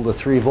plus equal to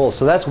 3 volts.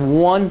 So that's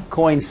 1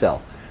 coin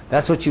cell.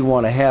 That's what you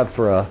want to have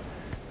for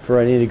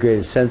an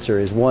integrated sensor,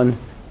 is 1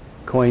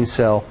 coin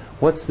cell.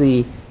 What's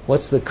the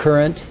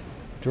current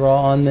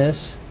draw on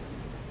this?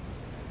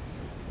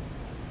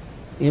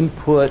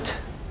 Input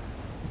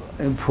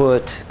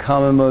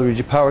common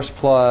mode power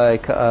supply.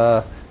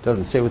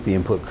 Doesn't say what the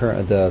input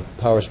current, the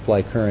power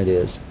supply current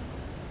is.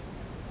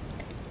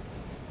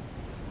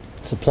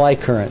 Supply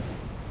current.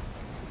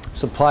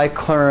 Supply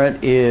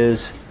current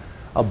is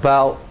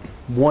about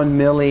 1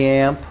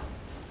 milliamp.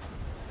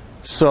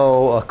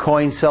 So a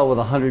coin cell with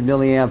 100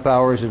 milliamp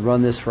hours would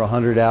run this for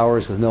 100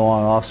 hours with no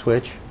on-off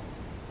switch.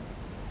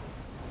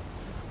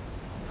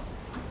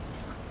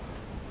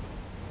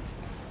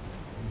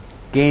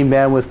 Gain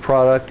bandwidth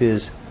product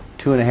is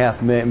 2.5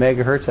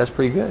 megahertz. That's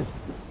pretty good.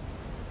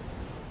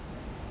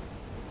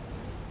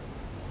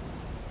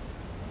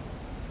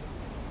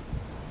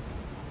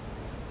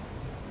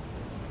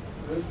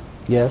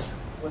 Yes?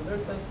 When they're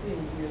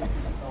testing ESP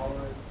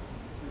tolerance,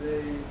 do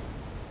they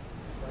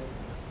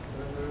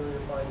literally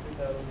apply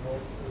 2,000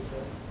 volts to the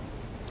chip?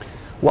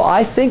 Well,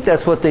 I think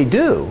that's what they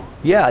do.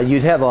 Yeah,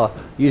 you'd have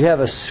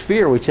a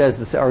sphere which has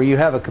this, or you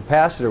have a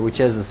capacitor which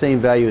has the same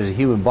value as a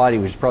human body,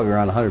 which is probably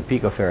around 100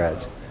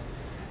 picofarads,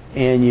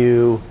 and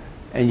you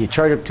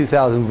charge up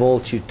 2,000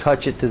 volts. You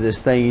touch it to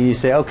this thing, and you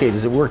say, "Okay,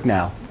 does it work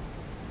now?"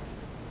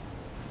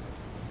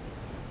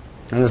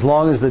 And as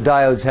long as the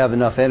diodes have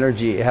enough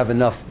energy, have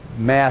enough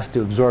mass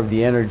to absorb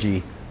the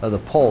energy of the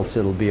pulse,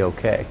 it'll be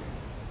okay.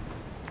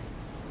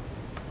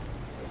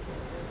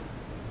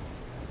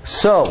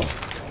 So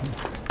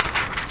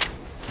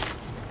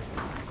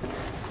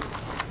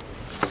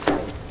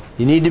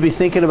You need to be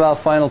thinking about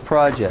final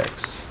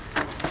projects.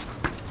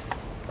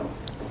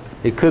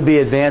 It could be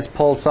advanced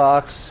pulse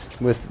ox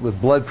with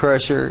blood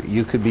pressure.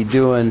 You could be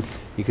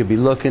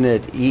looking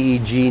at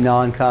EEG,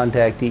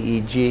 non-contact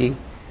EEG.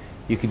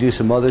 You could do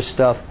some other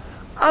stuff.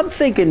 I'm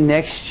thinking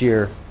next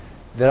year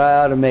that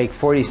I ought to make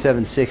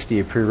 4760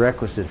 a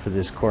prerequisite for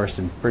this course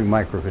and bring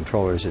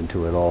microcontrollers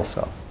into it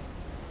also.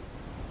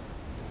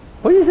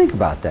 What do you think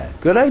about that?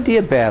 Good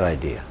idea, bad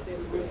idea? It's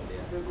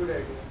a good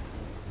idea.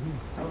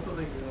 I also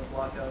think we're going to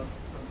block out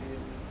some days.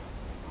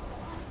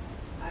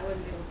 I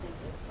wouldn't be able to take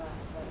this class,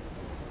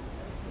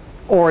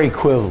 but Or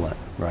equivalent,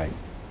 right?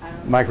 I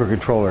don't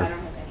Microcontroller. I don't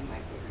have any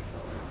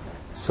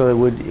microcontroller. So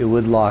it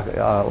would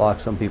lock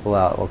some people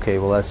out. Okay,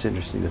 well that's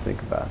interesting to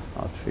think about.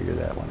 I'll have to figure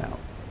that one out.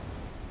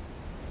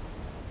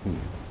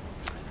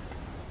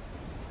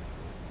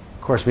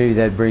 Of course, maybe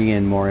that'd bring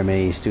in more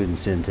MAE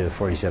students into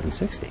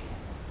 4760.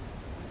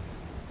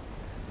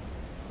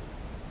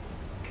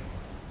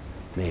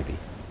 Maybe. Do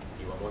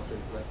you want more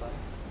students in that class?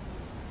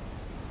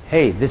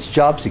 Hey, this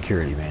job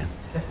security, man.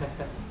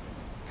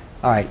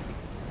 All right.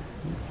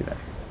 Let's get out of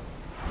here.